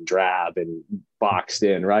black and drab and boxed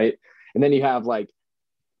in, right? And then you have like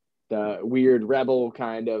the weird rebel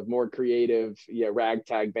kind of more creative,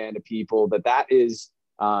 ragtag band of people that is,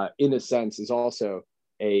 in a sense, is also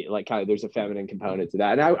a like kind of, there's a feminine component to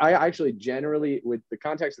that. And I actually generally, with the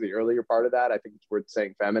context of the earlier part of that, I think it's worth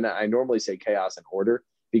saying feminine. I normally say chaos and order,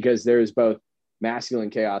 because there's both masculine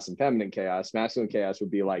chaos and feminine chaos. Masculine chaos would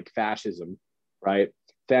be like fascism, right?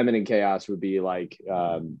 Feminine chaos would be like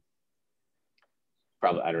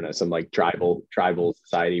probably, I don't know, some like tribal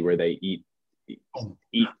society where they eat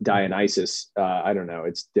Dionysus. I don't know,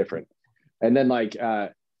 it's different. And then like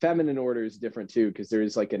feminine order is different too, because there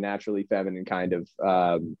is like a naturally feminine kind of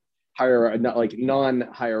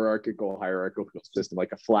non-hierarchical system,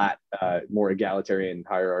 like a flat, more egalitarian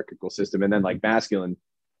hierarchical system. And then like masculine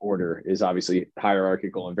order is obviously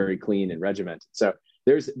hierarchical and very clean and regimented. So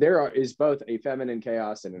there is both a feminine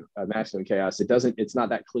chaos and a masculine chaos. It's not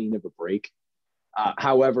that clean of a break.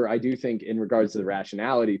 However, I do think in regards to the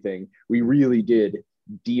rationality thing, we really did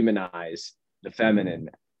demonize the feminine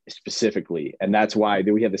specifically. And that's why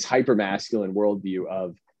we have this hyper masculine worldview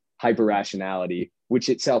of hyper rationality, which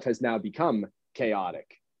itself has now become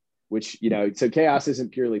chaotic, which, you know, so chaos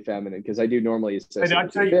isn't purely feminine, because I do normally associate. And I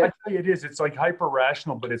tell you it is. It's like hyper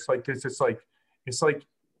rational, but it's like this.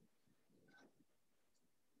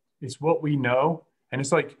 It's what we know. And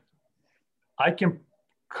it's like,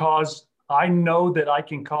 I know that I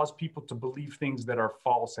can cause people to believe things that are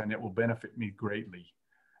false, and it will benefit me greatly.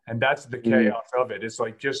 And that's the chaos of it. It's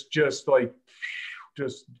like just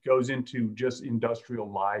goes into just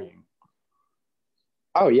industrial lying.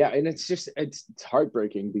 Oh yeah. And it's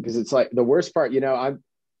heartbreaking, because it's like the worst part, you know,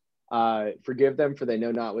 forgive them, for they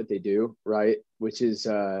know not what they do. Right. Which is,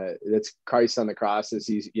 that's Christ on the cross, as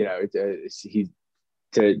he's, you know, he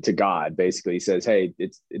to God basically says, hey,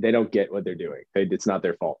 they don't get what they're doing. It's not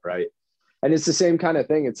their fault. Right. And it's the same kind of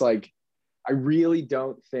thing. It's like, I really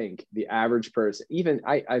don't think the average person, even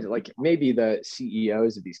I like maybe the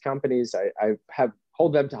CEOs of these companies, I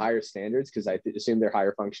hold them to higher standards, because I assume they're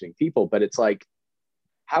higher functioning people. But it's like,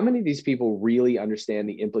 how many of these people really understand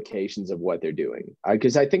the implications of what they're doing?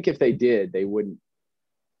 Because I think if they did, they wouldn't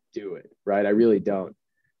do it. Right. I really don't.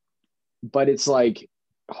 But it's like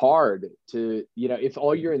hard to, you know, if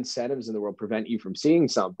all your incentives in the world prevent you from seeing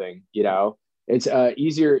something, you know, it's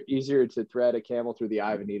easier to thread a camel through the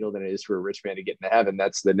eye of a needle than it is for a rich man to get into heaven.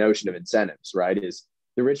 That's the notion of incentives, right? Is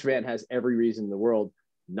the rich man has every reason in the world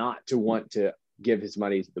not to want to give his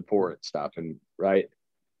money to the poor and stuff. And right.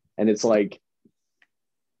 And it's like,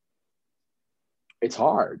 it's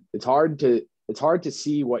hard to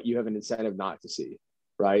see what you have an incentive not to see.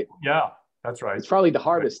 Right. Yeah, that's right. It's probably the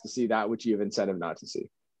hardest to see that which you have incentive not to see.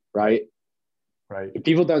 Right. Right. If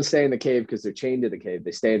people don't stay in the cave because they're chained to the cave,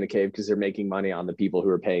 they stay in the cave because they're making money on the people who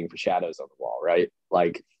are paying for shadows on the wall, right?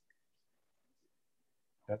 Like,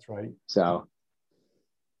 that's right. So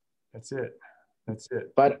that's it.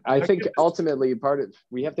 But I think ultimately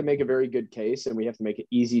we have to make a very good case, and we have to make it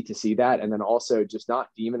easy to see that. And then also just not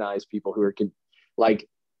demonize people who are like,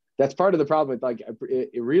 that's part of the problem with, like,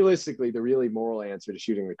 realistically, the really moral answer to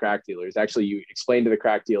shooting the crack dealer is actually you explain to the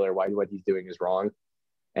crack dealer why what he's doing is wrong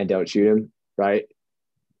and don't shoot him. Right.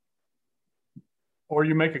 Or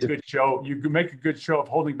you make a good show. You make a good show of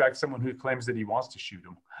holding back someone who claims that he wants to shoot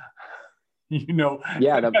him. You know,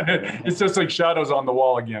 yeah, it's just like shadows on the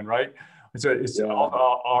wall again, right? It's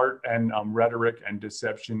all art and rhetoric and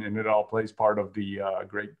deception, and it all plays part of the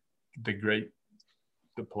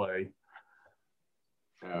play.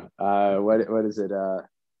 Yeah. What is it?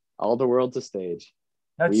 All the world's a stage.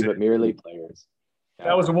 That's we but merely players. Yeah.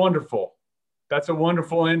 That was wonderful. That's a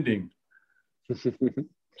wonderful ending.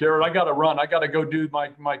 Jared, I got to run. I got to go do my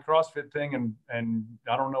CrossFit thing, and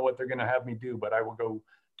I don't know what they're going to have me do, but I will go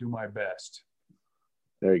do my best.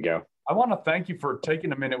 There you go. I want to thank you for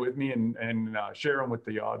taking a minute with me and sharing with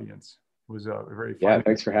the audience. It was very fun. Yeah,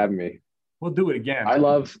 thanks for having me. We'll do it again. I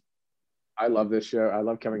love this show. I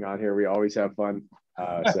love coming on here. We always have fun.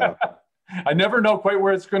 So I never know quite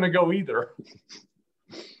where it's going to go either.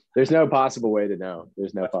 There's no possible way to know.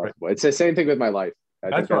 There's no possible. Right. It's the same thing with my life.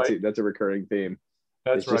 I think that's a recurring theme.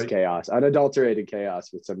 It's just chaos, unadulterated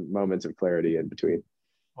chaos with some moments of clarity in between.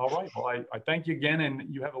 All right. Well, I thank you again, and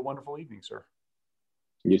you have a wonderful evening, sir.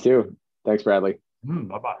 You too. Thanks, Bradley.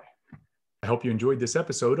 Bye-bye. I hope you enjoyed this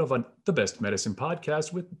episode of The Best Medicine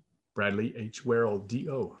Podcast with Bradley H. Werrell,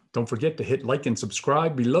 D.O. Don't forget to hit like and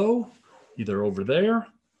subscribe below, either over there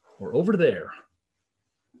or over there.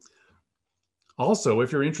 Also,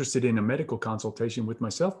 if you're interested in a medical consultation with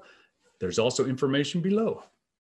myself, there's also information below.